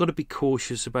know, you've got to be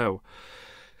cautious about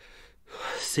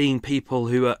seeing people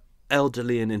who are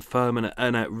elderly and infirm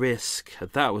and at risk.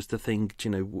 That was the thing. Do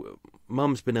you know,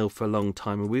 Mum's been ill for a long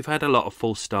time, and we've had a lot of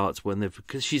false starts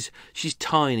because she's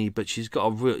tiny, but she's got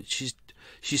a real she's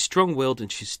strong-willed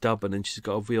and she's stubborn, and she's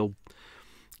got a real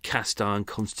cast iron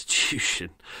constitution,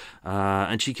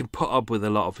 and she can put up with a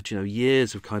lot of, you know,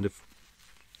 years of kind of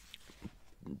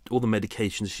all the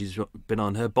medications she's been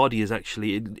on. Her body is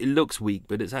actually, it looks weak,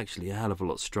 but it's actually a hell of a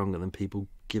lot stronger than people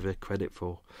give her credit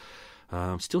for.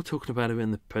 I'm still talking about her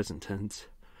in the present tense,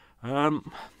 and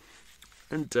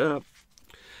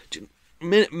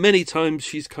many times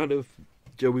she's kind of,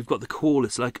 you know, we've got the call,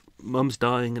 it's like Mum's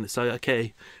dying, and it's like,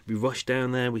 okay, we rush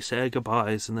down there, we say our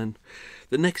goodbyes, and then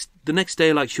the next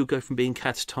day, like, she'll go from being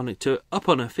catatonic to up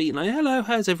on her feet, like, hello,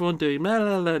 how's everyone doing, la,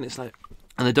 la, la. And it's like,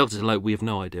 and the doctors are like, we have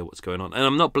no idea what's going on. And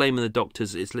I'm not blaming the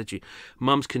doctors, it's literally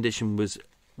Mum's condition was,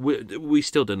 we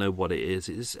still don't know what it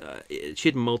is. She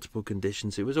had multiple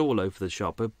conditions, it was all over the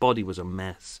shop, her body was a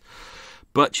mess.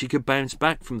 But she could bounce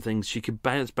back from things, she could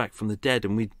bounce back from the dead,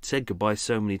 and we said goodbye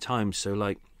so many times. So,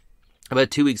 like,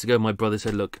 about 2 weeks ago, my brother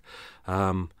said, look,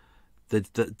 they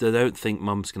don't think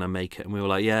Mum's going to make it. And we were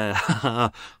like, yeah,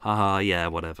 yeah,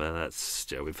 whatever. That's,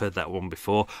 you know, we've heard that one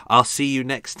before. I'll see you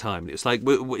next time. It's like,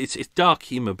 it's dark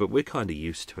humour, but we're kind of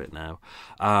used to it now.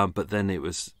 But then it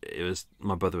was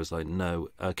my brother was like, no,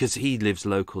 because he lives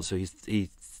local, so he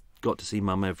got to see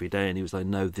Mum every day, and he was like,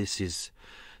 no, this is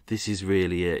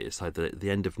really it. It's like the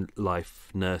end of life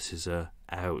nurses are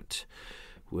out.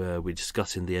 Where we're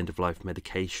discussing the end of life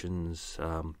medications.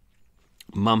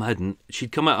 Mum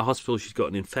she'd come out of hospital, she'd got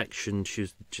an infection, she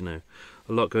was, you know,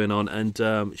 a lot going on, and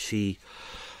she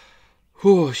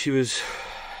was,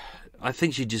 I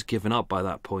think she'd just given up by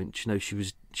that point. You know, she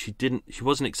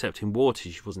wasn't accepting water,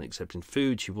 she wasn't accepting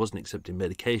food, she wasn't accepting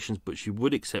medications, but she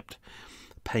would accept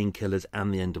painkillers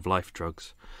and the end of life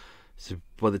drugs. So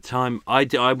by the time I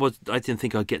didn't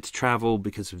think I'd get to travel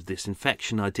because of this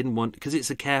infection. I didn't want, because it's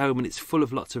a care home and it's full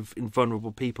of lots of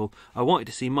vulnerable people. I wanted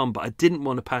to see Mum, but I didn't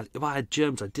want to pass. If I had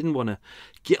germs, I didn't want to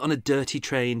get on a dirty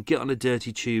train, get on a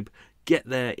dirty tube, get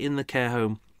there in the care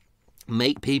home,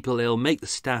 make people ill, make the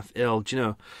staff ill. Do you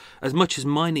know, as much as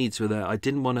my needs were there, I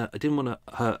didn't want to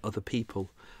hurt other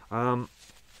people.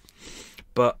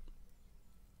 But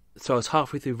So I was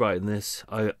halfway through writing this.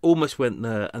 I almost went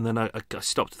there, and then I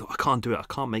stopped. Thought, I can't do it. I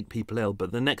can't make people ill.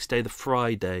 But the next day, the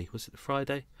Friday, was it the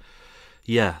Friday?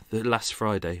 Yeah, the last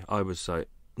Friday, I was like,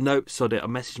 nope, sod it. I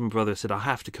messaged my brother. I said, I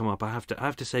have to come up. I have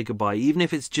to say goodbye, even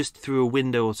if it's just through a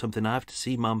window or something. I have to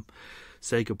see Mum,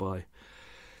 say goodbye.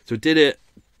 So I did it.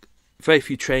 Very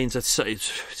few trains.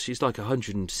 She's like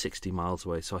 160 miles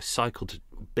away, so I cycled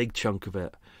a big chunk of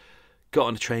it. Got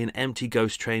on a train, empty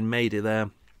ghost train, made it there.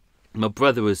 My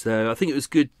brother was there. I think it was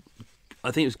good.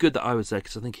 I think it was good that I was there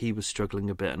because I think he was struggling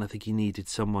a bit, and I think he needed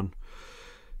someone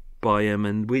by him.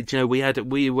 And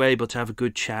we were able to have a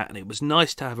good chat, and it was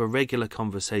nice to have a regular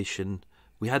conversation.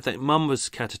 We had that. Mum was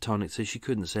catatonic, so she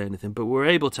couldn't say anything, but we were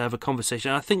able to have a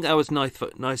conversation. I think that was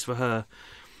nice for her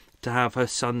to have her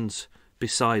sons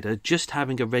beside her, just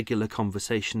having a regular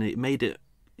conversation. It made it.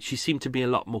 She seemed to be a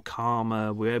lot more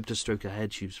calmer. We were able to stroke her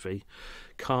head. She was very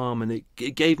calm, and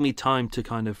it gave me time to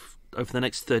kind of, over the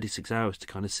next 36 hours, to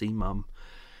kind of see Mum.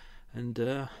 And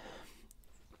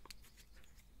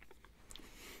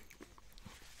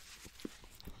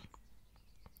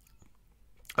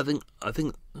I think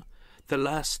the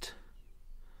last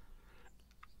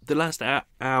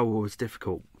hour was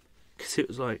difficult because it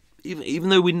was like, even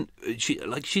though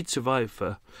she'd survived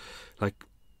for, like,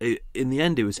 in the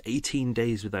end it was 18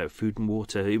 days without food and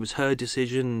water. It was her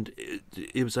decision.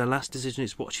 It was her last decision.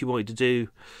 It's what she wanted to do.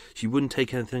 She wouldn't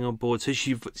take anything on board. So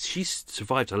she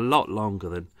survived a lot longer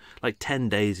than, like, 10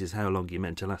 days is how long you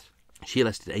meant to last. She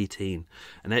lasted 18,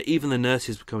 and even the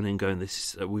nurses were coming in going,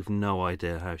 we've no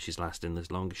idea how she's lasting this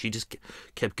long. She just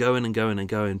kept going and going and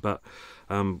going. But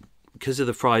because of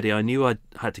the Friday, I knew I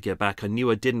had to get back. I knew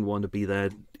I didn't want to be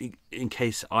there in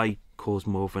case I caused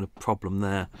more of a problem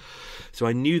there. So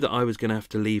I knew that I was going to have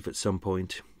to leave at some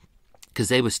point, because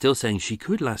they were still saying she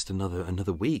could last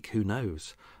another week. Who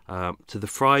knows? To the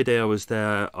Friday I was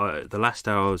there, the last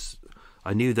hours,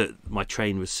 I knew that my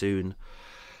train was soon.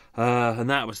 And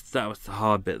that was the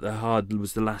hard bit. The hard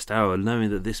was the last hour, knowing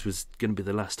that this was going to be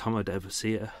the last time I'd ever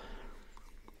see her.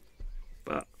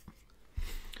 But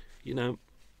it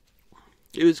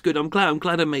was good. I'm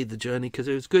glad I made the journey, because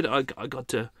it was good. I got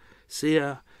to see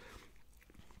her.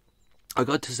 I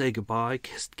got to say goodbye.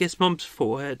 Kiss Mum's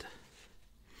forehead.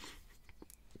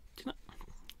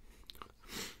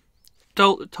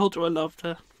 Told her I loved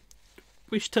her.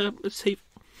 Wished her a safe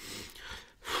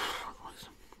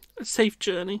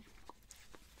journey.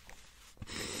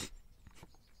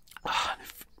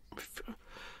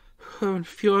 And a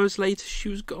few hours later, she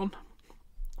was gone.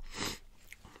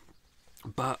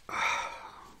 But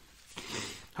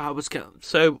I was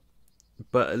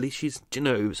but at least she's, it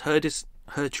was her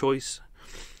choice.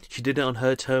 She did it on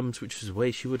her terms, which was the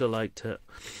way she would have liked it.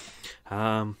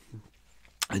 And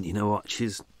you know what?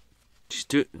 She's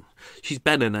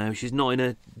better now. She's not in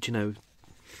a,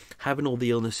 having all the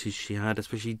illnesses she had,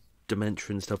 especially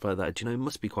dementia and stuff like that, it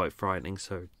must be quite frightening.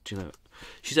 So,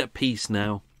 she's at peace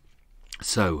now.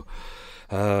 So,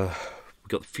 we've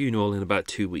got the funeral in about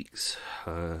 2 weeks,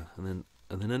 and then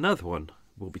another one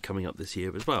will be coming up this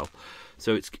year as well.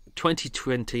 So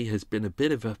 2020 has been a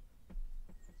bit of a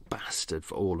bastard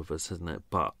for all of us, hasn't it?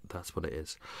 But that's what it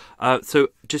is. So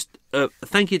just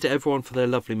thank you to everyone for their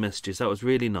lovely messages. That was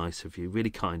really nice of you, really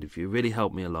kind of you, really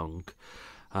helped me along.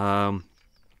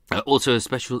 Also, a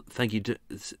special thank you to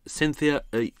Cynthia.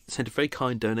 Sent a very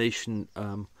kind donation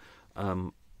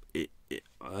in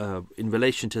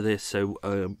relation to this. So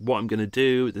what I'm going to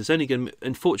do, there's only going to,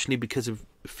 unfortunately, because of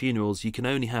funerals, you can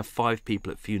only have 5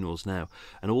 people at funerals now,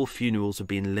 and all funerals are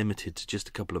being limited to just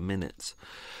a couple of minutes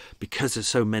because there's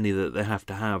so many that they have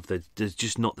to have. There's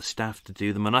just not the staff to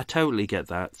do them, and I totally get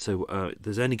that. So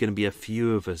there's only going to be a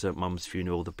few of us at Mum's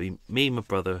funeral. There'll be me, my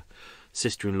brother,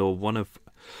 sister-in-law, one of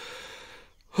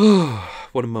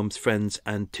Mum's friends,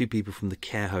 and 2 people from the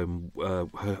care home,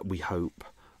 we hope.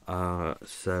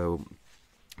 So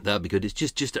that'll be good. It's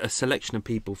just a selection of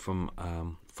people from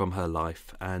her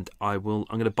life, and I'm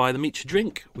going to buy them each a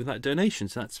drink with that donation.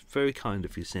 So that's very kind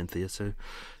of you, Cynthia. So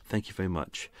thank you very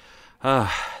much.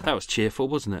 That was cheerful,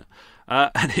 wasn't it?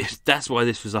 And that's why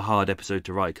this was a hard episode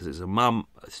to write, because it's a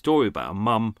story about a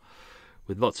mum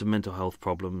with lots of mental health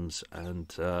problems,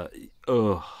 and I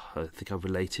think I've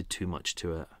related too much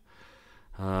to it.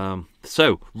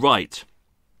 So right.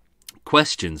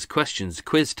 Questions,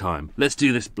 quiz time. Let's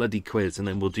do this bloody quiz, and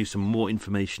then we'll do some more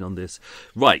information on this.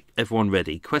 Right, everyone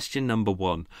ready? Question number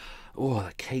 1. Oh,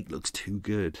 that cake looks too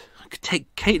good.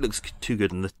 Cake looks too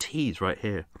good, and the tea's right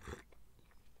here.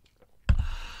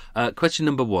 Question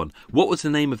number 1. What was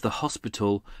the name of the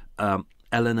hospital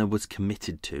Eleanor was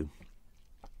committed to?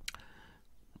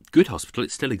 good hospital.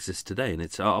 It still exists today,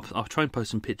 and I'll try and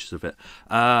post some pictures of it.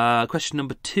 Question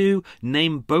number 2.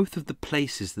 Name both of the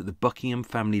places that the Buckingham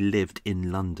family lived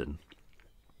in London.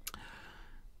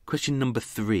 Question number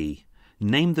 3.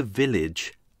 Name the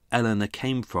village Eleanor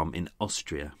came from in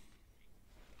Austria.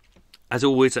 As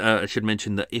always, I should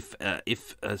mention that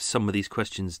if some of these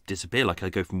questions disappear, like I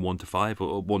go from 1 to 5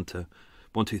 or 1 to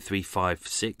 1, 2, 3, 5,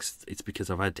 6, it's because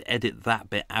I've had to edit that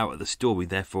bit out of the story,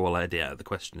 therefore I'll edit out of the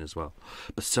question as well.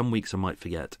 But some weeks I might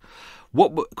forget.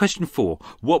 Question 4.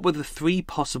 What were the 3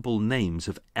 possible names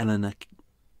of Eleanor...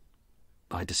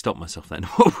 I had to stop myself then.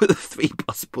 What were the 3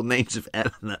 possible names of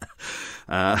Eleanor?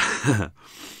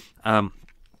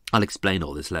 I'll explain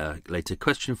all this later.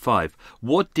 Question 5.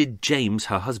 What did James,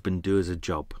 her husband, do as a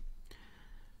job?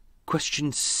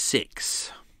 Question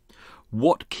 6.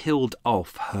 What killed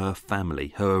off her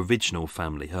family, her original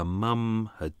family, her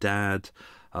mum, her dad,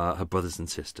 her brothers and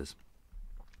sisters?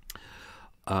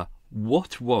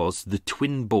 What was the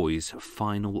twin boys'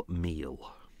 final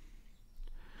meal?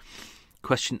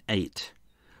 Question 8.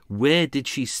 Where did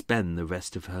she spend the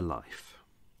rest of her life?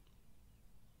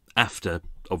 After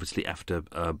her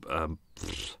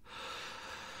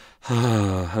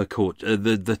court,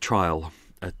 the trial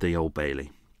at the Old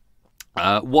Bailey.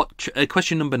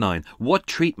 Question number 9. What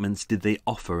treatments did they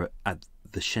offer at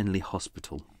the Shenley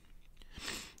Hospital?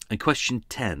 And question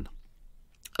 10.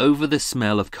 Over the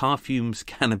smell of car fumes,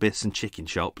 cannabis and chicken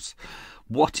shops,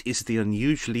 what is the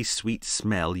unusually sweet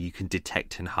smell you can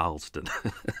detect in Harlesden?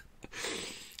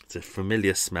 It's a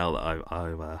familiar smell that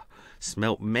I've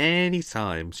smelt many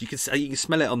times. You can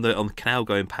smell it on the canal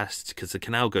going past, because the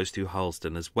canal goes through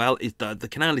Harlesden as well. The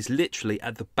canal is literally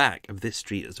at the back of this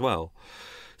street as well.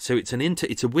 So it's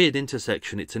a weird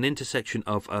intersection. It's an intersection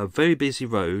of a very busy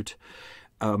road,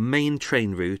 a main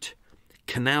train route,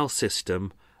 canal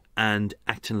system, and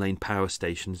Acton Lane power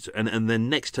stations, and then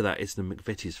next to that is the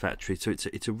McVitie's factory. So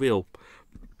it's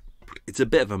a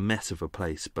bit of a mess of a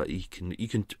place. But you can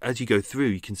as you go through,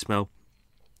 you can smell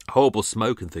horrible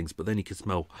smoke and things, but then you can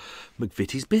smell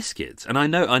McVitie's biscuits. And I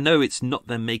know it's not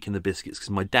them making the biscuits, because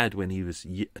my dad, when he was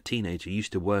a teenager,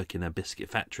 used to work in a biscuit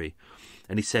factory,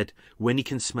 and he said when you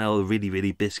can smell a really,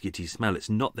 really biscuity smell, it's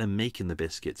not them making the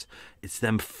biscuits, it's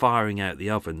them firing out the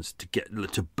ovens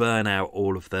to burn out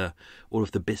all of the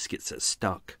biscuits that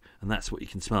stuck, and that's what you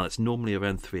can smell. It's normally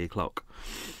around 3 o'clock.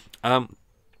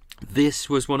 This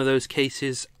was one of those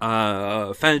cases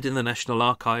found in the National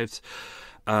Archives.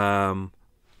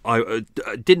 I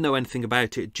didn't know anything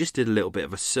about it, just did a little bit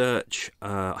of a search.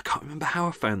 I can't remember how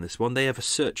I found this one. They have a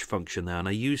search function now, and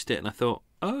I used it, and I thought,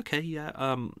 oh, okay, yeah.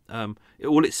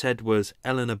 All it said was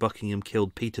Eleanor Buckingham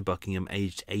killed Peter Buckingham,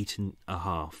 aged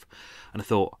 8.5. And I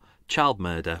thought, child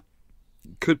murder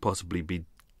could possibly be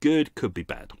good, could be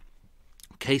bad.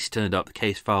 Case turned up, the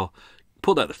case file,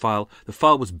 pulled out the file. The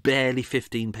file was barely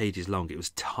 15 pages long. It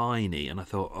was tiny, and I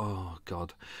thought, oh,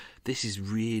 God, this is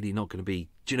really not going to be...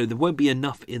 there won't be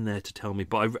enough in there to tell me.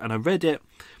 But I read it.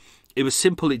 It was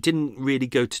simple. It didn't really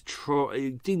go to trial.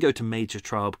 It didn't go to major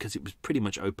trial because it was pretty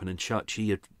much open and shut.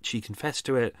 She confessed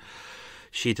to it.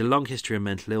 She had a long history of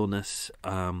mental illness.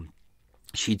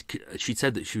 She'd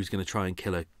said that she was going to try and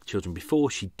kill her children before.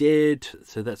 She did.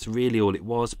 So that's really all it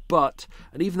was.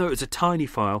 And even though it was a tiny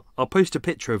file, I'll post a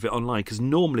picture of it online, because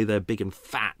normally they're big and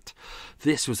fat.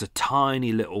 This was a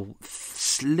tiny little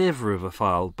sliver of a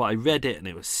file, but I read it and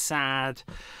it was sad,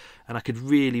 and I could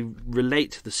really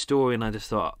relate to the story, and I just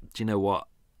thought, do you know what?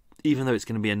 Even though it's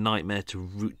going to be a nightmare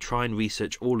to try and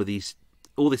research all this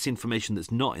information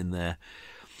that's not in there,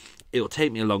 it'll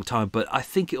take me a long time, but I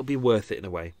think it'll be worth it in a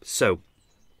way. So,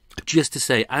 just to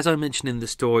say, as I mentioned in the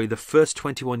story, the first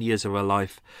 21 years of her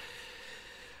life,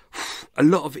 a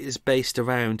lot of it is based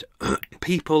around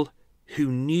people who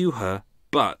knew her,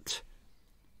 but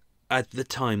at the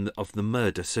time of the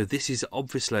murder. So this is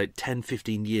obviously like 10,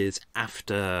 15 years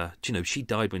after, she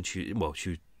died when she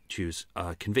was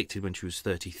convicted when she was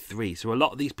 33. So a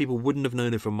lot of these people wouldn't have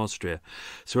known her from Austria.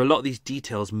 So a lot of these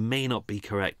details may not be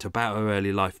correct about her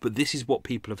early life, but this is what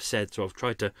people have said. So I've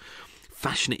tried to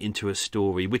fashion it into a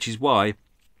story, which is why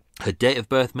her date of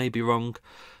birth may be wrong.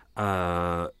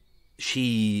 I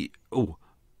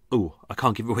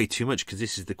can't give away too much because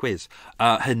this is the quiz.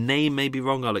 Her name may be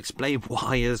wrong. I'll explain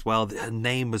why as well. Her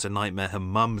name was a nightmare. Her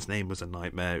mum's name was a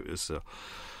nightmare. It was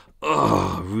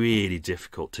really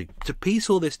difficult to piece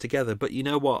all this together. But you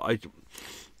know what?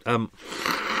 When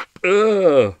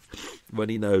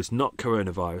he knows, not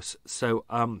coronavirus. So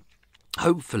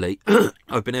hopefully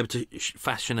I've been able to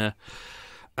fashion a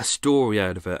story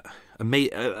out of it,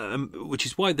 which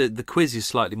is why the quiz is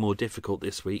slightly more difficult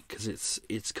this week, because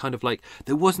it's kind of like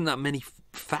there wasn't that many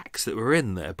facts that were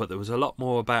in there, but there was a lot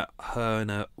more about her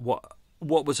and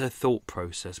what was her thought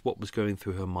process, what was going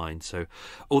through her mind. So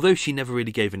although she never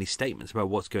really gave any statements about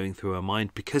what's going through her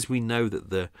mind, because we know that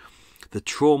the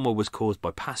trauma was caused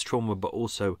by past trauma, but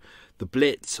also the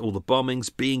Blitz, all the bombings,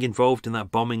 being involved in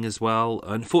that bombing as well.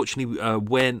 Unfortunately,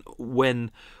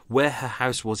 where her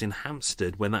house was in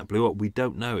Hampstead when that blew up, we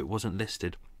don't know. It wasn't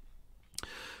listed.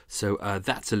 So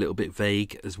that's a little bit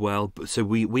vague as well. So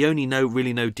we only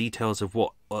really know details of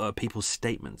what people's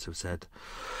statements have said.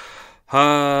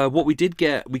 What we did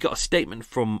get, we got a statement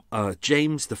from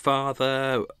James, the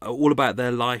father, all about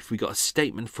their life. We got a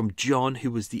statement from John,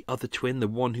 who was the other twin, the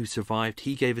one who survived.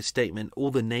 He gave a statement. All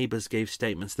the neighbours gave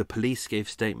statements. The police gave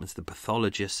statements. The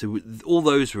pathologist. So all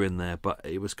those were in there, but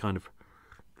it was kind of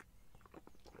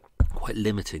quite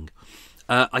limiting.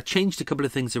 I changed a couple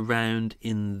of things around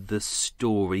in the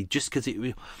story just because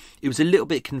it was a little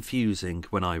bit confusing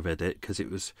when I read it, because it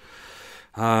was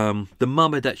the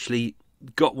mum had actually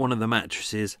got one of the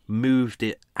mattresses, moved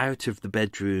it out of the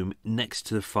bedroom next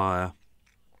to the fire.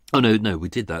 Oh no, we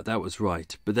did that. That was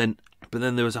right. But then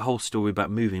there was a whole story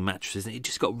about moving mattresses, and it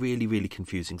just got really, really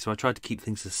confusing. So I tried to keep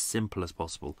things as simple as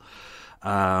possible.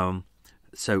 So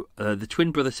the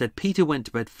twin brother said Peter went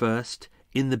to bed first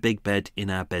in the big bed in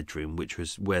our bedroom, which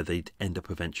was where they'd end up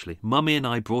eventually. Mummy and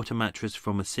I brought a mattress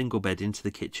from a single bed into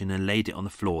the kitchen and laid it on the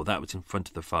floor. That was in front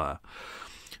of the fire.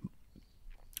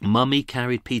 Mummy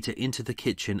carried Peter into the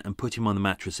kitchen and put him on the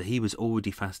mattress, so he was already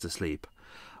fast asleep.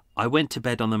 I went to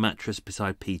bed on the mattress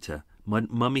beside Peter.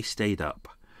 Mummy stayed up.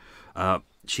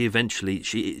 She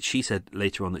said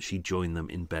later on that she joined them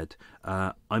in bed.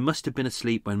 I must have been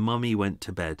asleep when Mummy went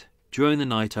to bed. During the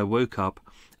night I woke up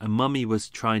and Mummy was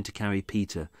trying to carry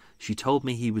Peter. She told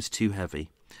me he was too heavy.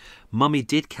 Mummy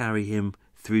did carry him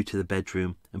through to the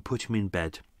bedroom and put him in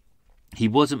bed. He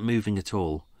wasn't moving at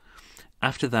all.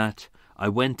 After that, I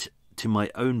went to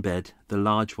my own bed, the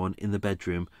large one, in the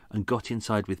bedroom, and got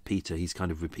inside with Peter. He's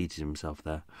kind of repeated himself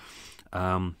there.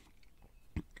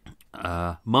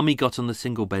 Mummy got on the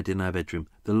single bed in our bedroom.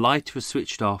 The light was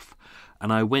switched off,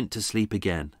 and I went to sleep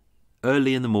again.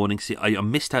 Early in the morning, see, I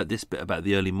missed out this bit about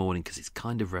the early morning because it's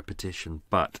kind of repetition,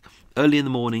 but early in the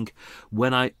morning,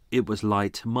 when it was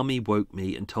light, Mummy woke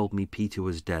me and told me Peter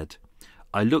was dead.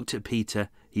 I looked at Peter.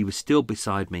 He was still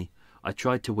beside me. I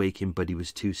tried to wake him, but he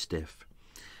was too stiff.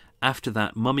 After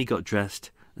that, Mummy got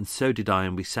dressed, and so did I,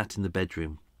 and we sat in the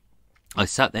bedroom. I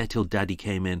sat there till Daddy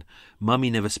came in. Mummy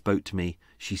never spoke to me.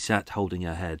 She sat holding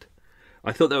her head.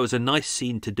 I thought that was a nice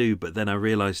scene to do, but then I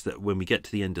realised that when we get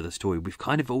to the end of the story, we've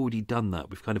kind of already done that.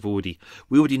 We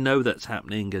already know that's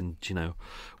happening, and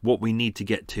what we need to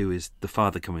get to is the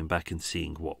father coming back and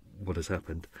seeing what has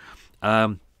happened.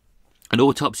 An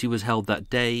autopsy was held that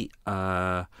day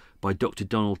by Dr.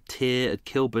 Donald Tear at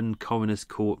Kilburn Coroner's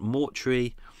Court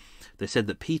Mortuary. They said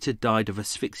that Peter died of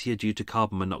asphyxia due to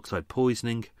carbon monoxide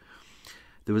poisoning.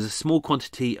 There was a small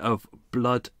quantity of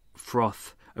blood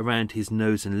froth around his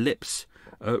nose and lips.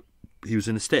 He was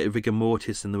in a state of rigor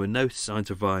mortis, and there were no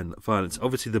signs of violence.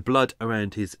 Obviously, the blood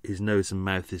around his nose and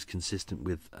mouth is consistent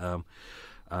with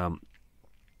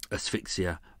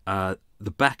asphyxia. The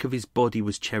back of his body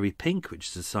was cherry pink, which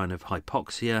is a sign of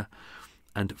hypoxia,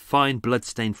 and fine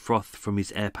blood-stained froth from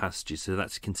his air passages. So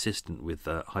that's consistent with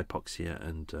hypoxia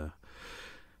and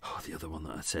the other one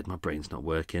that I said. My brain's not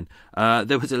working.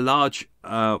 There was a large,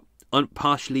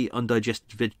 partially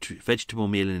undigested vegetable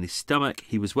meal in his stomach.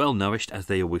 He was well nourished, as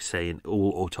they always say in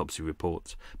all autopsy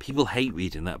reports. People hate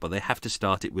reading that, but they have to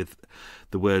start it with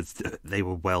the words they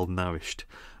were well nourished.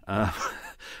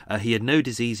 He had no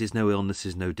diseases, no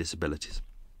illnesses, no disabilities.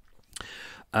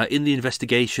 In the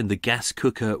investigation, the gas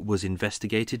cooker was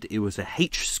investigated. It was a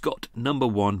H. Scott No.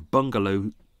 1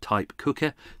 bungalow-type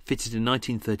cooker, fitted in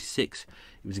 1936.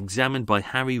 It was examined by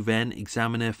Harry Wren,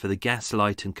 examiner for the Gas,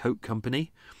 Light and Coke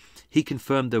Company. He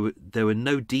confirmed there were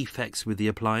no defects with the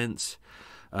appliance.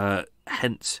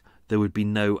 Hence, there would be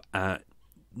no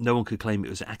one could claim it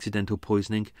was accidental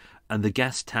poisoning, and the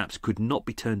gas taps could not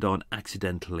be turned on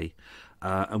accidentally.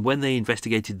 And when they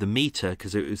investigated the meter,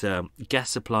 because it was a gas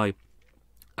supply,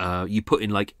 you put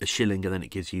in like a shilling and then it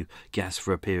gives you gas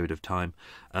for a period of time.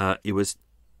 It was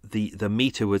the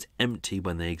meter was empty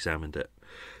when they examined it.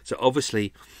 So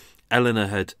obviously, Eleanor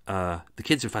had the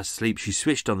kids were fast asleep. She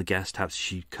switched on the gas taps.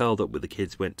 She curled up with the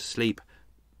kids, went to sleep.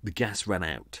 The gas ran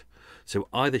out. So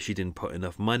either she didn't put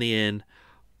enough money in,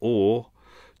 or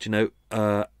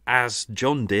as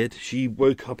John did, she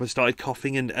woke up and started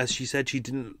coughing, and as she said, she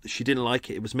didn't like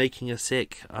it. It was making her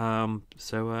sick.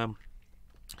 So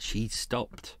she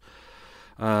stopped.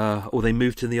 or they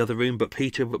moved to the other room, but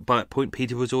by that point,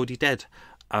 Peter was already dead.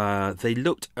 They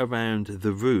looked around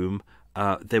the room.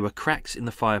 There were cracks in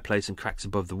the fireplace and cracks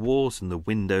above the walls and the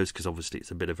windows, because obviously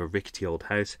it's a bit of a rickety old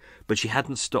house, but she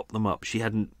hadn't stopped them up. She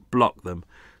hadn't blocked them.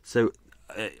 So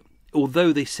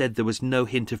although they said there was no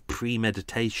hint of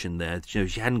premeditation there,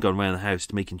 she hadn't gone around the house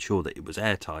making sure that it was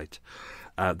airtight,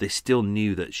 they still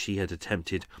knew that she had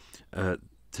attempted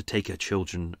to take her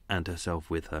children and herself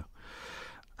with her.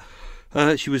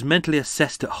 She was mentally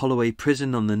assessed at Holloway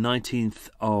Prison on the 19th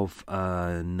of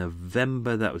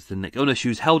November. That was the next... Oh, no, she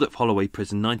was held at Holloway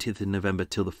Prison 19th of November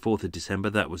till the 4th of December.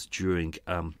 That was during...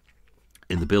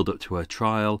 in the build-up to her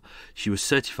trial. She was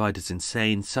certified as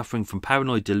insane, suffering from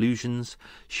paranoid delusions.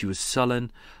 She was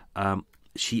sullen.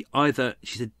 She either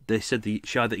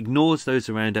ignores those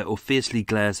around her or fiercely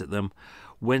glares at them.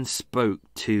 When spoke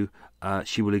to,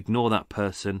 she will ignore that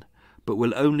person, but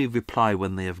will only reply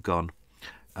when they have gone.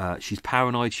 She's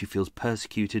paranoid. She feels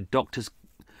persecuted.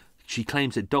 She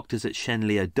claims that doctors at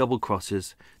Shenley are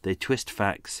double-crossers. They twist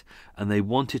facts, and they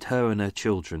wanted her and her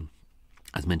children.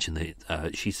 As mentioned,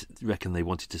 she reckoned they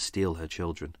wanted to steal her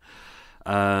children.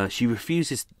 She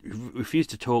refused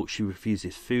to talk. She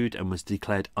refuses food and was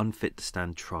declared unfit to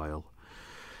stand trial.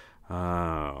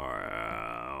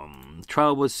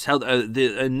 Trial was held.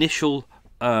 The initial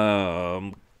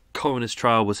coroner's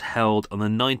trial was held on the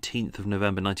 19th of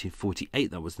November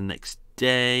 1948. That was the next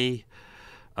day.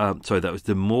 That was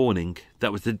the morning.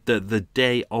 That was the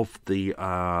day of the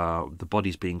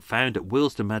bodies being found at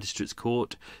Willesden Magistrates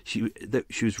Court. She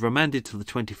was remanded till the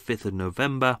 25th of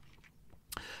November,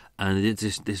 and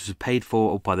this was paid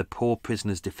for by the Poor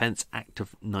Prisoners Defence Act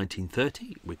of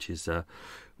 1930, which is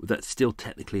that still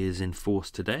technically is in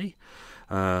force today.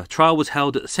 Trial was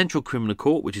held at the Central Criminal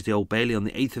Court, which is the Old Bailey, on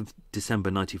the 8th of December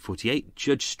 1948.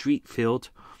 Judge Streatfield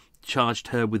charged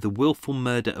her with the willful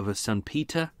murder of her son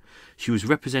Peter. She was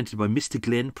represented by Mr.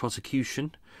 Glynn,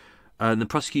 prosecution, and the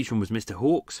prosecution was Mr.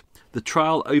 Hawkes. The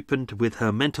trial opened with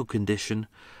her mental condition.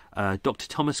 Dr.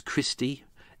 Thomas Christie,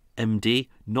 MD,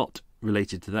 not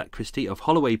related to that Christie, of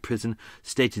Holloway Prison,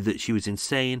 stated that she was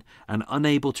insane and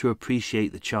unable to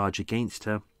appreciate the charge against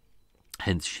her.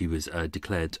 Hence, she was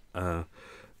declared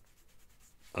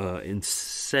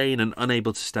insane and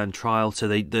unable to stand trial. So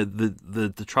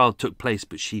the trial took place,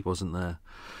 but she wasn't there.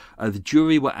 The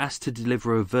jury were asked to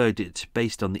deliver a verdict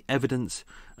based on the evidence,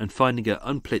 and finding her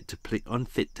unfit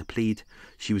to plead,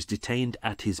 she was detained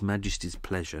at His Majesty's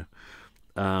pleasure.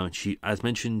 As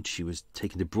mentioned, she was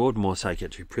taken to Broadmoor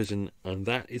Psychiatric Prison, and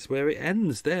that is where it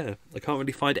ends there. I can't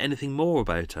really find anything more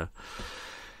about her.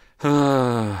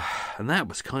 And that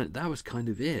was kind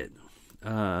of it.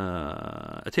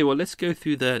 I tell you what, let's go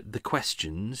through the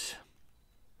questions.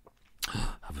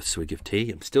 Have a swig of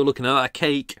tea. I'm still looking at that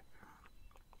cake.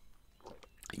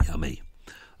 Yummy.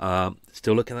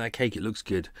 Still looking at that cake. It looks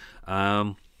good.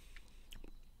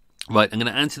 Right, I'm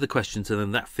going to answer the questions, and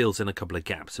then that fills in a couple of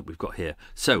gaps that we've got here.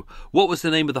 So, what was the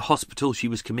name of the hospital she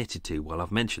was committed to? Well,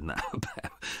 I've mentioned that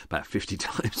about 50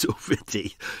 times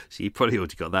already, so you probably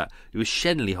already got that. It was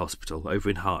Shenley Hospital over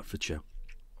in Hertfordshire.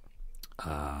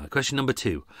 Question number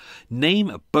 2.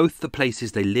 Name both the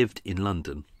places they lived in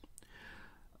London.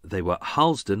 They were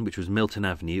Harlesden, which was Milton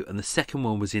Avenue, and the second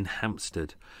one was in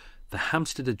Hampstead. The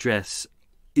Hampstead address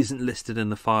isn't listed in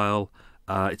the file.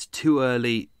 It's too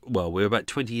early. Well, we're about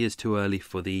 20 years too early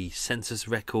for the census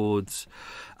records.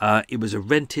 It was a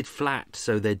rented flat,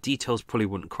 so their details probably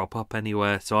wouldn't crop up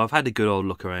anywhere. So I've had a good old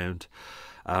look around.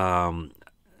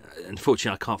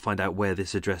 Unfortunately, I can't find out where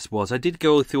this address was. I did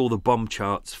go through all the bomb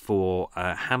charts for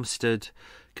Hampstead,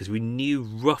 because we knew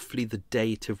roughly the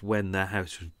date of when their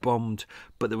house was bombed,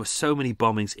 but there were so many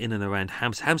bombings in and around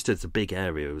Hampstead. Hampstead's a big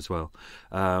area as well.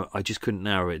 I just couldn't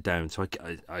narrow it down, so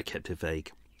I kept it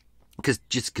vague.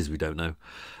 Because we don't know.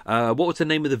 What was the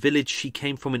name of the village she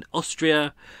came from in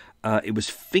Austria? It was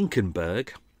Finkenberg.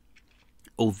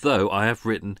 Although I've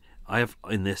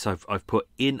put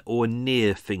in or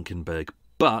near Finkenberg,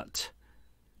 but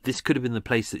this could have been the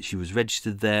place that she was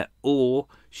registered there, or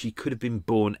she could have been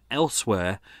born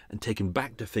elsewhere and taken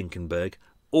back to Finkenberg,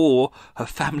 or her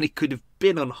family could have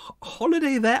been on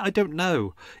holiday there. I don't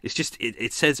know. It's just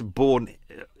it says born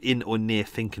in or near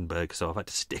Finkenberg, so I've had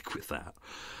to stick with that.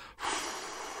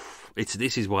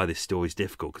 This is why this story is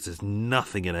difficult, because there's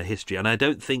nothing in her history, and I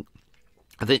think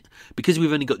because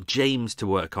we've only got James to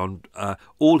work on,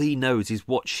 all he knows is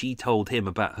what she told him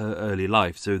about her early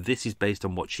life. So this is based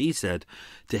on what she said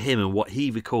to him and what he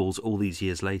recalls all these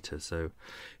years later. So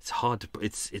it's hard to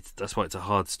that's why it's a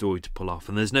hard story to pull off,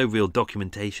 and there's no real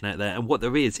documentation out there, and what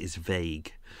there is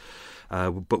vague.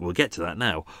 but we'll get to that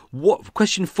now.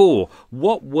 Question 4.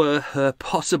 What were her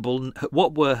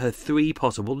 3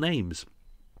 possible names?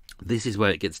 This is where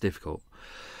it gets difficult.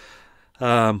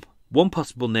 One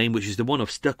possible name, which is the one I've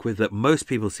stuck with that most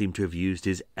people seem to have used,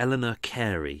 is Eleanor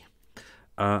Carey.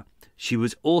 She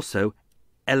was also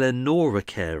Eleonora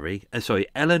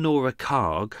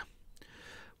Carg,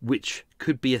 which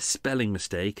could be a spelling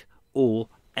mistake, or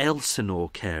Elsinore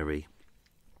Carey.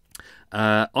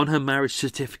 On her marriage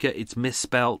certificate, it's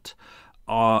misspelt.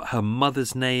 Her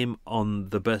mother's name on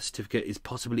the birth certificate is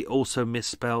possibly also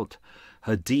misspelt.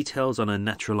 Her details on her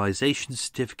naturalisation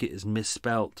certificate is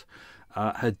misspelt.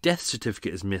 Her death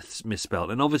certificate is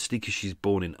misspelt. And obviously, because she's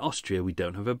born in Austria, we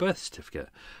don't have a birth certificate.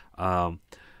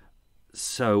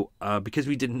 So because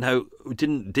we didn't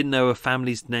know her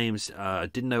family's names,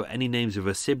 didn't know any names of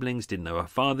her siblings, didn't know her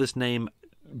father's name.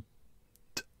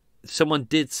 Someone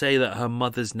did say that her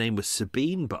mother's name was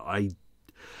Sabine, but I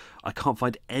can't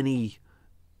find any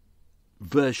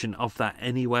version of that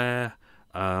anywhere.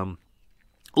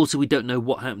 Also, we don't know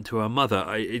what happened to her mother.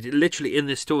 Literally in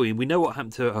this story, we know what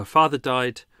happened to her. Her father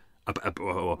died,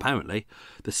 apparently.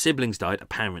 The siblings died,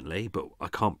 apparently, but I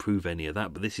can't prove any of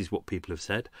that. But this is what people have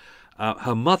said.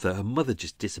 Her mother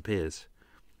just disappears.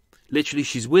 Literally,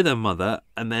 she's with her mother,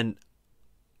 and then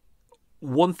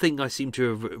one thing I seem to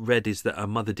have read is that her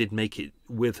mother did make it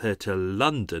with her to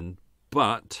London,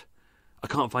 but I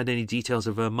can't find any details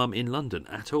of her mum in London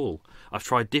at all. I've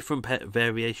tried different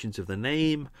variations of the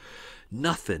name.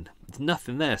 Nothing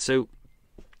there. So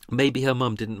maybe her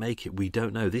mum didn't make it. We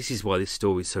don't know. This is why this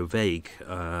story is so vague.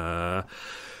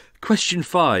 Question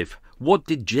 5. What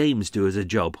did James do as a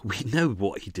job? We know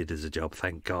what he did as a job,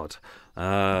 thank God.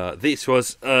 This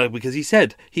was because he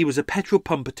said he was a petrol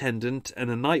pump attendant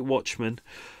and a night watchman.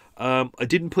 I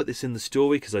didn't put this in the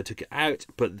story because I took it out,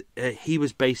 but he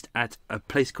was based at a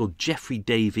place called Geoffrey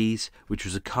Davies, which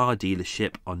was a car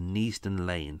dealership on Neasden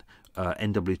Lane,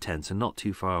 NW10, so not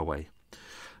too far away.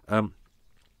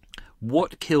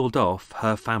 What killed off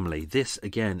her family? This,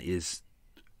 again, is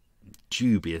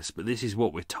dubious, but this is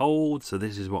what we're told, so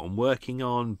this is what I'm working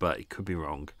on, but it could be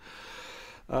wrong.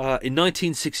 In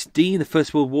 1916, the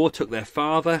First World War took their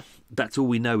father. That's all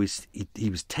we know is he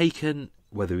was taken.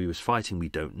 Whether he was fighting, we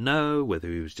don't know. Whether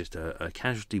he was just a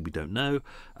casualty, we don't know.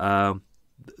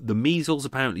 The measles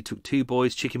apparently took 2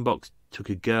 boys. Chickenpox took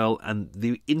a girl. And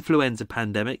the influenza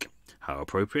pandemic, how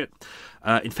appropriate,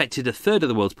 infected a third of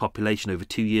the world's population over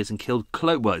 2 years and killed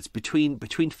it's between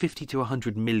 50 to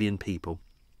 100 million people.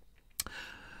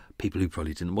 People who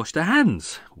probably didn't wash their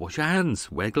hands. Wash your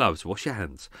hands. Wear gloves. Wash your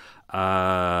hands.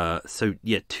 So,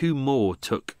 yeah, 2 more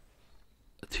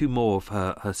of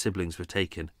her siblings were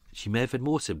taken. She may have had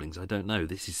more siblings, I don't know.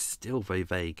 This is still very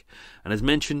vague. And as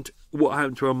mentioned, what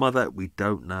happened to her mother, we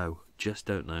don't know. Just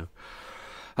don't know.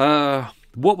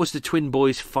 What was the twin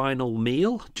boys' final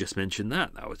meal? Just mentioned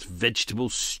that. That was vegetable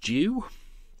stew.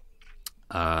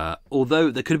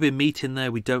 Although there could have been meat in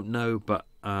there, we don't know. But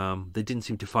they didn't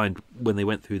seem to find, when they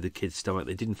went through the kid's stomach,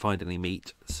 they didn't find any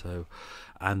meat. So,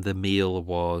 and the meal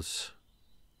was,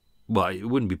 well, it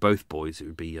wouldn't be both boys. It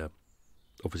would be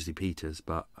obviously Peter's,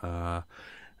 but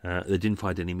they didn't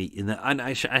find any meat in there. And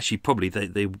actually probably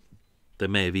they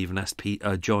may have even asked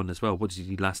John as well, what did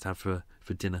you last have for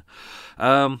dinner?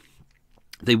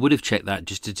 They would have checked that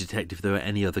just to detect if there were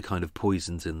any other kind of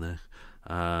poisons in there.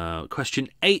 Question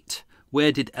 8.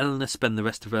 Where did Eleanor spend the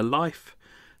rest of her life?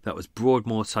 That was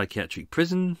Broadmoor Psychiatric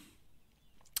Prison.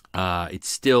 It's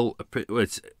still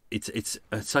it's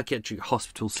a psychiatric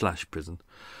hospital / prison.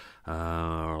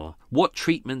 What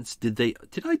treatments did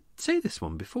I say this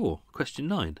one before? Question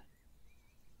 9.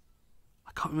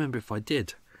 I can't remember if I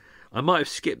did. I might have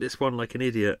skipped this one like an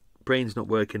idiot. Brain's not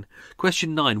working.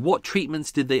 Question 9. What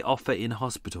treatments did they offer in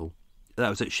hospital? That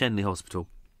was at Shenley Hospital.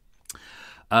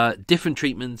 Different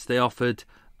treatments they offered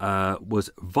was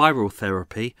viral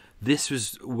therapy. This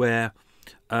was where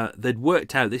they'd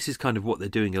worked out, this is kind of what they're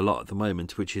doing a lot at the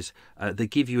moment, which is they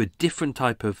give you a different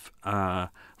type of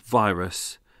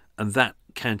virus, and that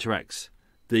counteracts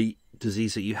the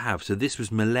disease that you have. So this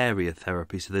was malaria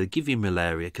therapy. So they give you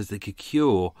malaria because they could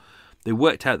cure. They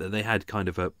worked out that they had kind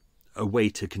of a way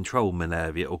to control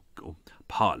malaria or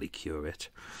partly cure it.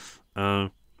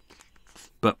 But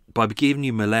by giving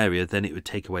you malaria, then it would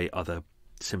take away other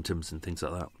symptoms and things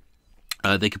like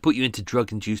that. They could put you into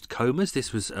drug-induced comas.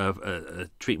 This was a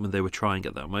treatment they were trying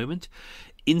at that moment.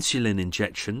 Insulin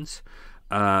injections.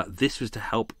 This was to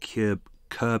help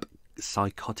curb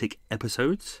psychotic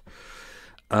episodes.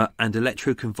 And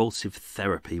electroconvulsive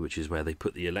therapy, which is where they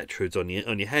put the electrodes on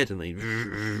your head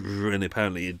and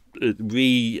apparently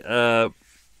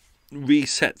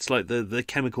resets like the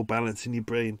chemical balance in your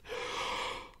brain.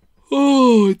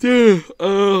 Oh dear.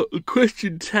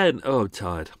 Question 10. Oh, I'm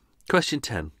tired. Question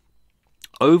 10.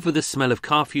 Over the smell of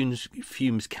car fumes,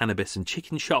 cannabis and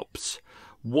chicken shops,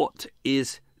 what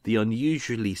is the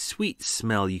unusually sweet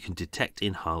smell you can detect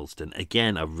in Harlesden?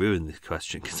 Again, I've ruined this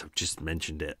question because I've just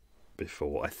mentioned it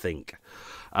before, I think.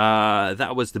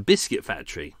 That was the biscuit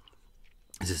factory.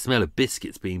 There's a smell of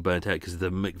biscuits being burnt out because of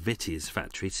the McVitie's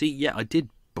factory. See, yeah, I did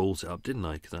balls it up, didn't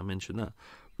I? Because I mentioned that.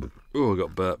 Oh, I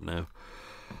got burped now.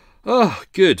 Oh,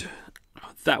 good.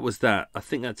 That was that. I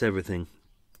think that's everything.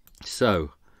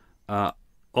 So,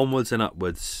 onwards and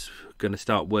upwards. Going to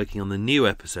start working on the new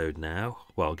episode now.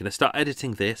 Well, I'm going to start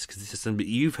editing this because this is something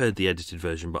you've heard the edited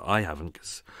version, but I haven't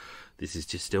because this is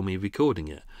just still me recording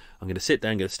it. I'm going to sit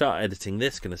down, going to start editing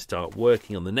this, going to start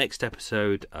working on the next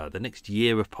episode. The next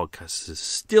year of podcasts is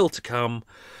still to come.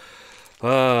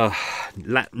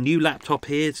 New laptop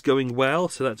here is going well,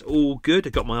 so that's all good.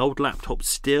 I've got my old laptop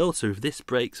still, so if this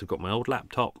breaks, I've got my old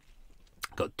laptop.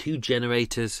 I've got 2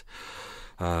 generators.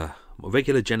 A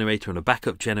regular generator and a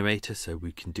backup generator, so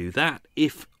we can do that.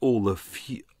 If all the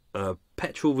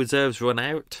petrol reserves run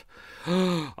out,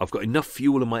 I've got enough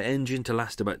fuel in my engine to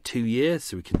last about 2 years,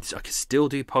 so I can still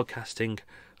do podcasting.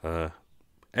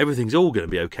 Everything's all going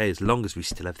to be okay as long as we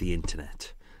still have the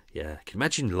internet. Yeah, can you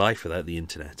imagine life without the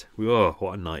internet? Oh,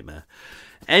 what a nightmare.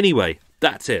 Anyway,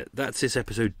 that's it. That's this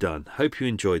episode done. Hope you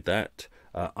enjoyed that.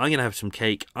 I'm going to have some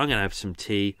cake. I'm going to have some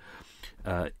tea.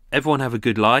 Everyone have a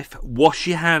good life. Wash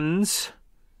your hands.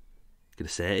 I'm going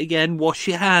to say it again. Wash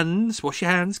your hands. Wash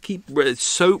your hands. Keep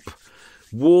soap,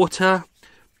 water,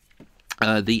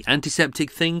 the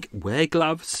antiseptic thing. Wear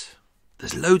gloves.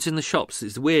 There's loads in the shops.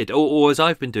 It's weird. Or as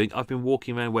I've been doing, I've been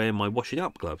walking around wearing my washing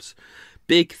up gloves.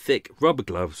 Big, thick rubber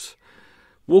gloves.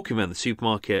 Walking around the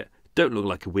supermarket. Don't look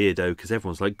like a weirdo because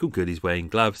everyone's like, good, he's wearing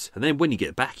gloves. And then when you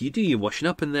get back, you do your washing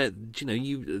up, and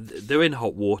they're in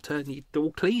hot water, and they're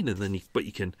all clean. And then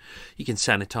you can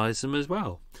sanitize them as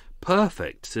well.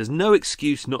 Perfect. There's no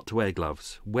excuse not to wear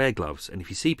gloves. Wear gloves. And if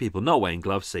you see people not wearing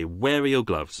gloves, say, where are your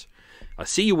gloves? I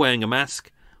see you wearing a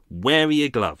mask. Where are your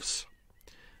gloves?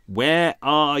 Where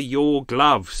are your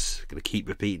gloves? I'm going to keep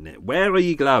repeating it. Where are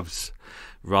your gloves?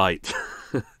 Right.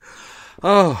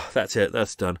 Oh, that's it.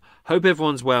 That's done. Hope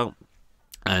everyone's well,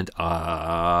 and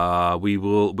we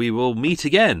will meet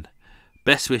again.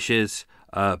 Best wishes.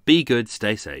 Be good.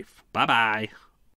 Stay safe. Bye bye.